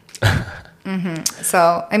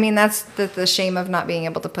 So, I mean, that's the shame of not being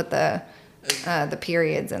able to put the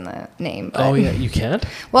periods in the name. But, oh, yeah, you can't?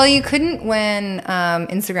 Well, you couldn't when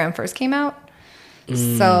Instagram first came out.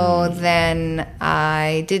 So then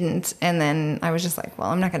I didn't, and then I was just like, well,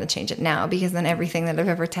 I'm not going to change it now, because then everything that I've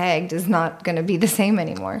ever tagged is not going to be the same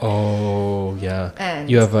anymore. Oh, yeah. And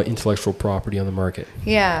you have intellectual property on the market.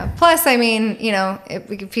 Yeah. Plus, I mean, you know,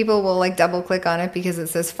 people will like double click on it because it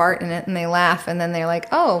says fart in it, and they laugh, and then they're like,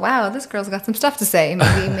 oh, wow, this girl's got some stuff to say.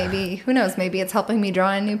 Maybe, who knows? Maybe it's helping me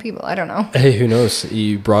draw in new people. I don't know. Hey, who knows?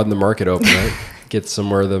 You broaden the market open, right? Get some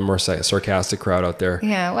more of the more sarcastic crowd out there.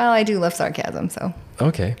 Yeah, well, I do love sarcasm, so.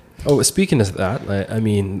 Okay. Oh, speaking of that, I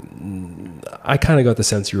mean, I kind of got the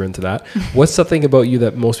sense you were into that. What's something about you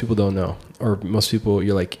that most people don't know, or most people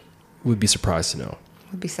you're like would be surprised to know?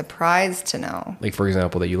 would be surprised to know. Like, for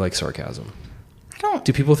example, that you like sarcasm. I don't.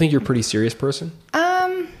 Do people think you're a pretty serious person?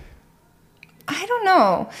 I don't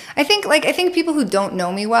know. I think people who don't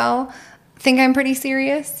know me well think I'm pretty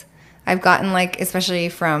serious. I've gotten like, especially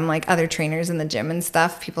from like other trainers in the gym and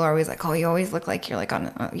stuff, people are always like, "Oh, you always look like you're like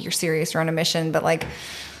you're serious, you're on a mission." But like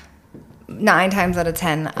 9 times out of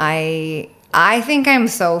 10, I think I'm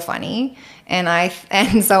so funny,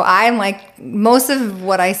 and so I'm like, most of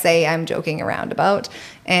what I say I'm joking around about,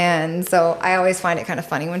 and so I always find it kind of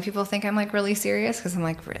funny when people think I'm like really serious, because I'm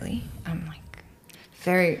like, really? I'm like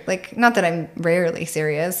very, like, not that I'm rarely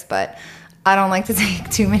serious, but I don't like to take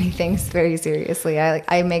too many things very seriously.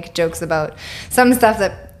 I make jokes about some stuff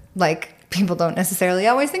that like people don't necessarily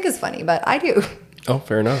always think is funny, but I do. Oh,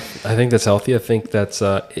 fair enough. I think that's healthy. I think that's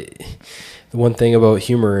the one thing about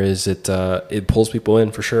humor is it pulls people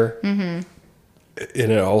in for sure, and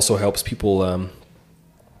it also helps people.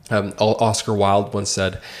 Oscar Wilde once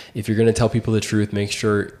said, "If you're going to tell people the truth, make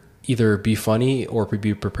sure either be funny or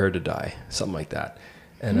be prepared to die," something like that.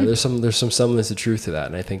 And there's some semblance of truth to that,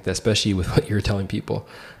 and I think that especially with what you're telling people,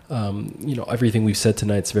 everything we've said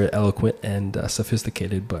tonight is very eloquent and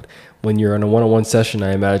sophisticated. But when you're on a one-on-one session,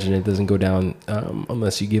 I imagine it doesn't go down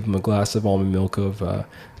unless you give them a glass of almond milk of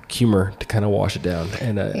humor to kind of wash it down.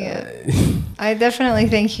 And I definitely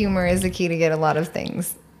think humor is the key to get a lot of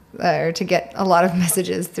things, or to get a lot of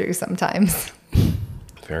messages through sometimes.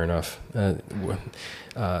 Fair enough.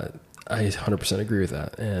 I 100% agree with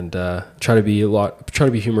that, and try to be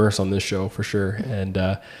humorous on this show for sure, and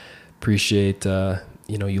appreciate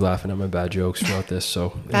you laughing at my bad jokes throughout this.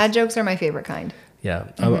 So bad jokes are my favorite kind. Yeah,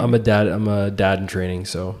 I'm a dad in training,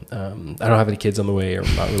 so I don't have any kids on the way or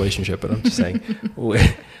not relationship, but I'm just saying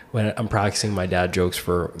when I'm practicing my dad jokes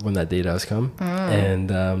for when that day does come,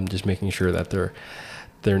 and just making sure that they're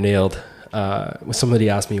nailed. When somebody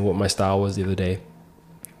asked me what my style was the other day,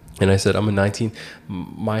 and I said,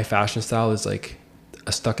 my fashion style is like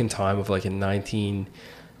a stuck in time of like a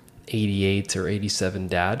 1988 or 87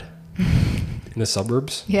 dad in the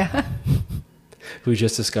suburbs. Yeah. Who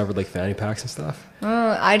just discovered like fanny packs and stuff.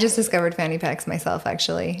 Oh, I just discovered fanny packs myself,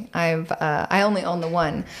 actually. I only own the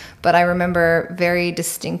one, but I remember very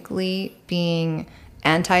distinctly being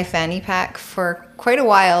anti-fanny pack for quite a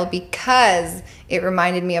while because it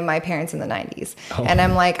reminded me of my parents in the 90s. Oh. And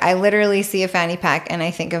I'm like, I literally see a fanny pack and I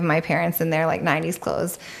think of my parents in their like 90s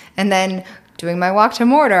clothes. And then doing my walk to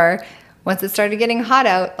Mordor, once it started getting hot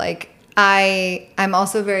out, like I'm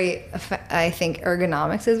also I think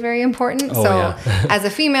ergonomics is very important. Oh, so yeah. As a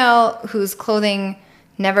female whose clothing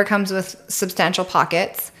never comes with substantial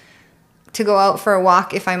pockets, to go out for a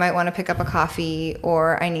walk if I might want to pick up a coffee,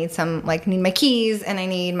 or I need my keys and I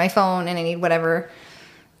need my phone and I need whatever.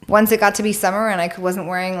 Once it got to be summer and I wasn't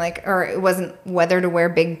wearing or it wasn't weather to wear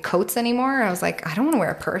big coats anymore, I was like, I don't want to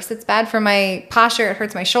wear a purse. It's bad for my posture. It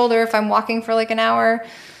hurts my shoulder if I'm walking for like an hour.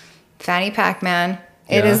 Fanny pack, man.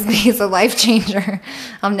 It's a life changer.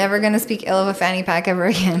 I'm never going to speak ill of a fanny pack ever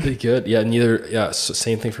again. Pretty good. Yeah, so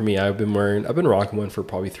same thing for me. I've been rocking one for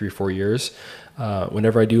probably 3-4 years.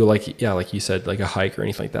 Whenever I do like you said, like a hike or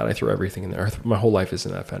anything like that, I throw everything in there. My whole life is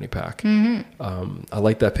in that fanny pack. Mm-hmm. I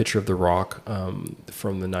like that picture of The Rock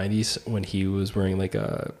from the 90s when he was wearing like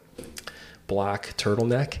a black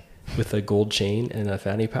turtleneck with a gold chain and a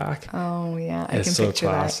fanny pack. Oh yeah, I it's can picture so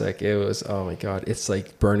classic. That. It was, oh my god, it's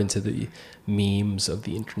like burned into the memes of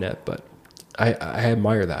the internet, but I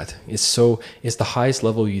admire that. It's the highest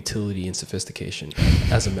level of utility and sophistication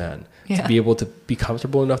as a man to be able to be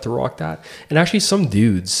comfortable enough to rock that. And actually some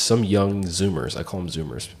dudes, some young Zoomers, I call them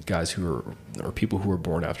Zoomers, guys who are people who were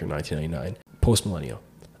born after 1999, post-millennial,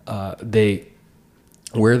 they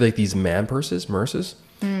wear like these man purses, Merces,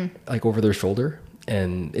 like over their shoulder.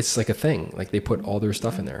 And it's like a thing. Like they put all their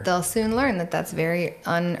stuff in there. They'll soon learn that that's very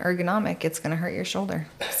unergonomic. It's going to hurt your shoulder.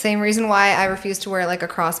 Same reason why I refuse to wear like a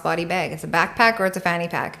crossbody bag. It's a backpack or it's a fanny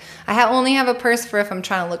pack. I only have a purse for if I'm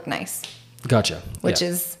trying to look nice. Gotcha. Which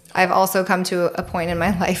is, I've also come to a point in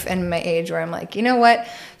my life and my age where I'm like, you know what?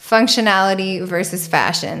 Functionality versus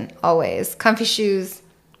fashion. Always. Comfy shoes,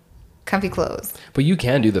 comfy clothes. But you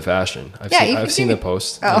can do the fashion. I've seen the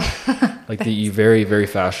post. Oh. Like the very, very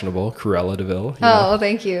fashionable Cruella de Vil. Oh,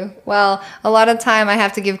 thank you. Well, a lot of time I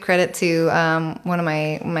have to give credit to one of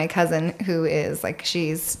my cousin who is like,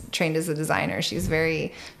 she's trained as a designer. She's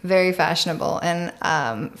very, very fashionable.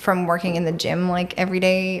 And from working in the gym like every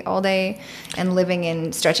day, all day, and living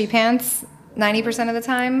in stretchy pants 90% of the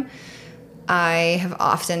time, I have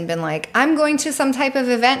often been like, I'm going to some type of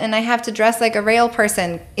event and I have to dress like a rail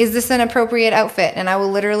person. Is this an appropriate outfit? And I will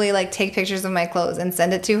literally like take pictures of my clothes and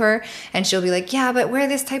send it to her. And she'll be like, yeah, but wear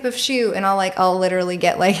this type of shoe. And I'll literally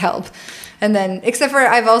get like help. And then, except for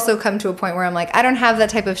I've also come to a point where I'm like, I don't have that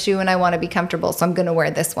type of shoe and I want to be comfortable. So I'm going to wear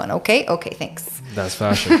this one. Okay, thanks. That's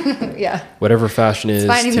fashion. Yeah. Whatever fashion is.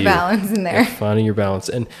 It's finding the balance in there. Yeah, finding your balance.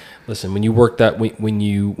 And listen, when you work when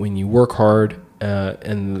you work hard,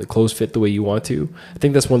 and the clothes fit the way you want to, I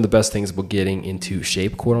think that's one of the best things about getting into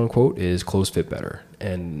shape, quote unquote, is clothes fit better.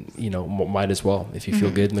 And, might as well. If you feel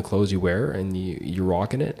good in the clothes you wear and you're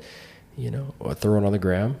rocking it, or throw it on the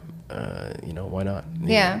gram, why not?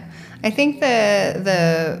 Yeah. I think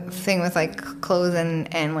the thing with like clothes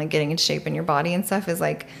and like getting into shape in your body and stuff is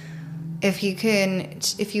like, if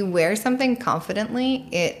you wear something confidently,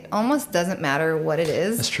 it almost doesn't matter what it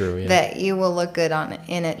is. That's true, yeah. That you will look good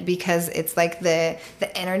in it, because it's like the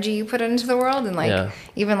energy you put into the world. And like,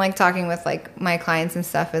 even like talking with like my clients and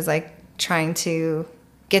stuff is like trying to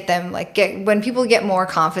get them when people get more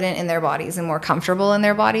confident in their bodies and more comfortable in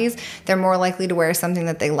their bodies, they're more likely to wear something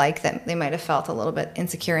that they like, that they might have felt a little bit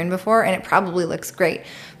insecure in before, and it probably looks great,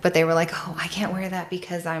 but they were like, oh, I can't wear that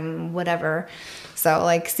because I'm whatever. So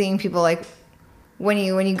like seeing people like when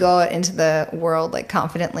you go out into the world like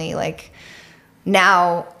confidently, like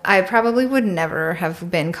now I probably would never have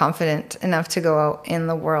been confident enough to go out in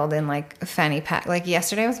the world in like a fanny pack. Like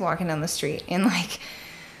yesterday I was walking down the street in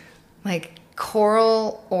like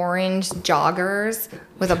coral orange joggers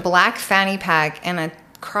with a black fanny pack and a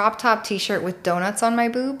crop top t-shirt with donuts on my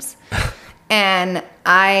boobs. And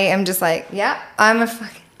I am just like, yeah, I'm a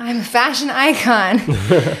fashion icon.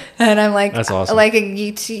 And I'm like, that's awesome. Like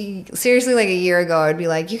seriously, like a year ago, I'd be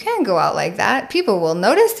like, you can't go out like that. People will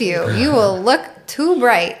notice you. You will look too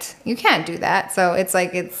bright. You can't do that. So it's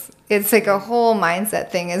like, it's like a whole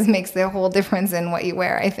mindset thing makes the whole difference in what you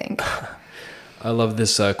wear, I think. I love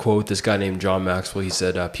this quote. This guy named John Maxwell, he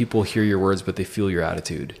said, people hear your words, but they feel your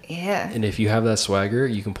attitude. Yeah. And if you have that swagger,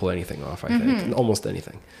 you can pull anything off, I think. Almost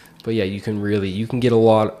anything. But yeah, you can get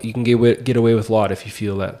away with a lot if you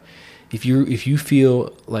feel that. If you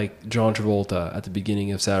feel like John Travolta at the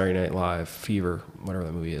beginning of Saturday Night Live, Fever, whatever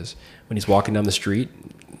that movie is, when he's walking down the street,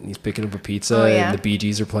 he's picking up a pizza and the Bee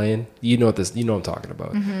Gees are playing. You know what I'm talking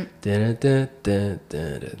about. Dun, dun, dun, dun,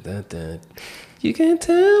 dun, dun, dun. You can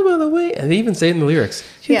tell by the way, and they even say it in the lyrics.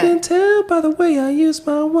 You can tell by the way I use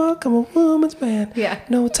my walk. I'm a woman's man. Yeah.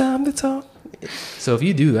 No time to talk. So if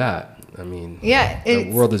you do that, I mean, the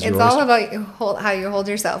world is yours. It's all about how you hold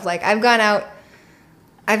yourself. Like I've gone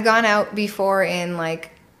out before and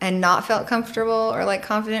not felt comfortable or like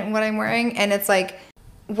confident in what I'm wearing, and it's like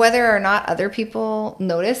whether or not other people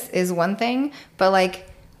notice is one thing, but like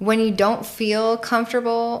when you don't feel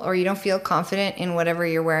comfortable or you don't feel confident in whatever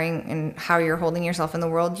you're wearing and how you're holding yourself in the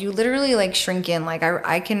world, you literally like shrink in. Like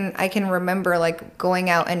I can remember like going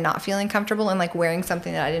out and not feeling comfortable and like wearing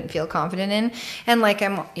something that I didn't feel confident in, and like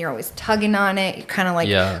you're always tugging on it. You're kind of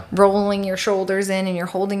like rolling your shoulders in, and you're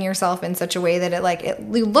holding yourself in such a way that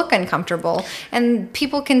you look uncomfortable, and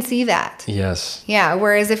people can see that. Yes. Yeah.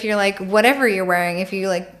 Whereas if you're like whatever you're wearing, if you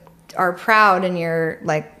like are proud and you're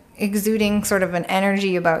like exuding sort of an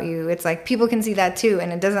energy about you, it's like people can see that too,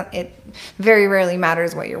 and it very rarely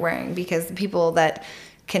matters what you're wearing, because the people that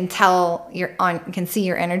can can see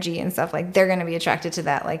your energy and stuff, like they're going to be attracted to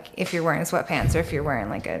that, like if you're wearing sweatpants or if you're wearing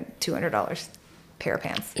like a $200 pair of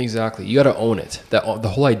pants. Exactly. You got to own it. The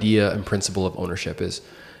whole idea and principle of ownership is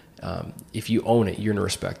if you own it, you're going to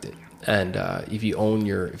respect it. And if you own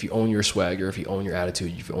your swagger, if you own your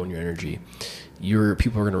attitude, if you own your energy,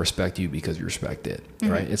 people are going to respect you because you respect it,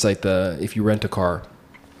 right? It's like if you rent a car,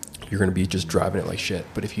 you're going to be just driving it like shit.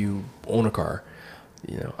 But if you own a car,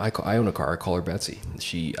 I own a car. I call her Betsy.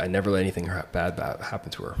 I never let anything bad happen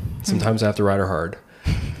to her. Sometimes I have to ride her hard.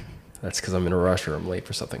 That's because I'm in a rush or I'm late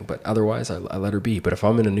for something. But otherwise, I let her be. But if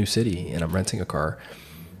I'm in a new city and I'm renting a car,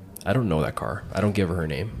 I don't know that car. I don't give her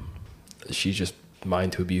name. She's just mine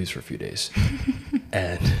to abuse for a few days.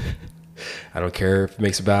 And I don't care if it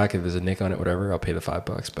makes it back, if there's a nick on it, whatever, I'll pay the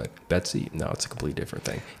 $5. But Betsy, no, it's a completely different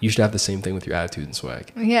thing. You should have the same thing with your attitude and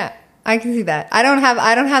swag. Yeah, I can see that. I don't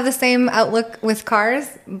have the same outlook with cars,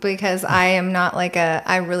 because I am not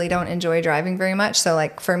I really don't enjoy driving very much. So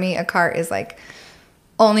like for me, a car is like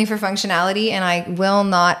only for functionality, and I will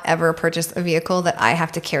not ever purchase a vehicle that I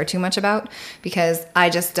have to care too much about, because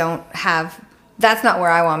I just don't have. That's not where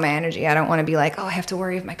I want my energy. I don't want to be like, oh, I have to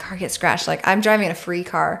worry if my car gets scratched. Like I'm driving a free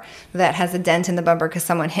car that has a dent in the bumper because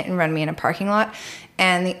someone hit and run me in a parking lot.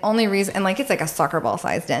 And the only reason, and like it's like a soccer ball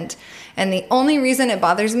sized dent. And the only reason it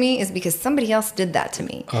bothers me is because somebody else did that to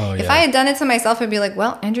me. Oh, yeah. If I had done it to myself, I'd be like,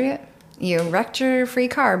 well, Andrea, you wrecked your free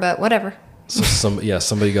car, but whatever. So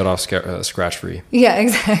somebody got off scratch free. Yeah,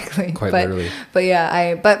 exactly. Quite literally. But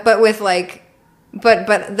yeah, but with like, but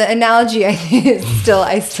the analogy I think is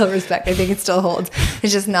I still respect. I think it still holds.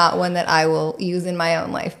 It's just not one that I will use in my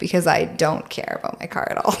own life because I don't care about my car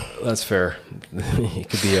at all. That's fair. It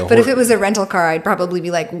could be But if it was a rental car, I'd probably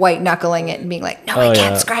be like white knuckling it and being like, no, I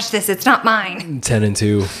can't scratch this. It's not mine. 10 and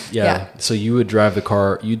 2. Yeah. So you would drive the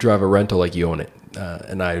car, you drive a rental like you own it.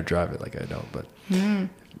 And I drive it like I don't, but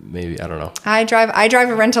maybe, I don't know. I drive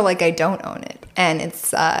a rental like I don't own it. And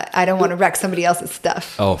it's, I don't want to wreck somebody else's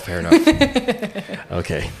stuff. Oh, fair enough.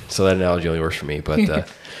 Okay. So that analogy only works for me, but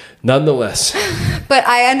nonetheless. But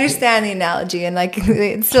I understand the analogy and like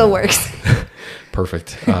it still works.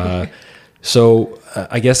 Perfect. So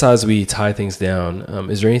I guess as we tie things down,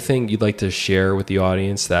 is there anything you'd like to share with the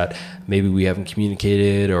audience that maybe we haven't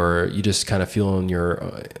communicated, or you just kind of feel on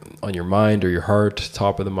your mind or your heart,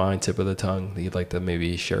 top of the mind, tip of the tongue, that you'd like to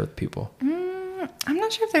maybe share with people? I'm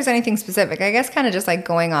not sure if there's anything specific. I guess kind of just like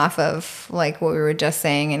going off of like what we were just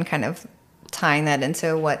saying and kind of tying that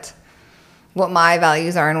into what my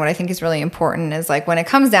values are and what I think is really important is like when it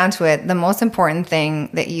comes down to it, the most important thing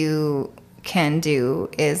that you can do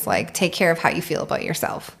is like take care of how you feel about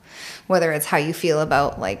yourself, whether it's how you feel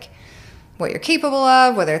about like what you're capable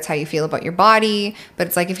of, whether it's how you feel about your body. But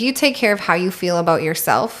it's like if you take care of how you feel about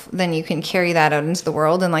yourself, then you can carry that out into the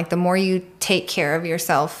world. And like the more you take care of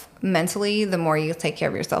yourself mentally, the more you take care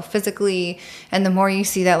of yourself physically, and the more you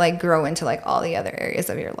see that like grow into like all the other areas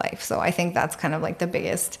of your life. So I think that's kind of like the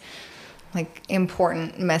biggest like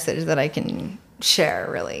important message that I can share,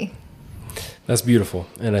 really. That's beautiful.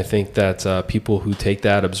 And I think that people who take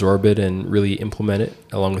that, absorb it, and really implement it,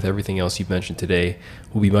 along with everything else you've mentioned today,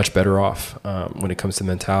 will be much better off when it comes to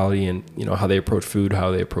mentality and, you know, how they approach food,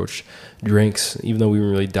 how they approach drinks, even though we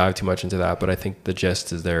didn't really dive too much into that. But I think the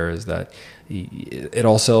gist is that it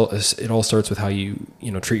all starts with how you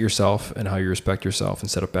treat yourself and how you respect yourself and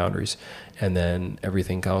set up boundaries. And then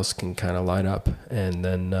everything else can kind of line up. And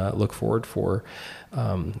then look forward for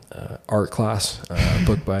art class,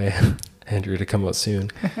 book by Andrew to come out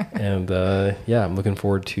soon. And I'm looking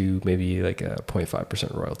forward to maybe like a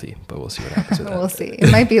 0.5% royalty, but we'll see what happens with that. We'll see.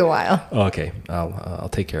 It might be a while. Okay. I'll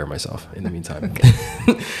take care of myself in the meantime.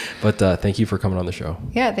 But thank you for coming on the show.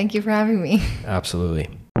 Yeah, thank you for having me. Absolutely.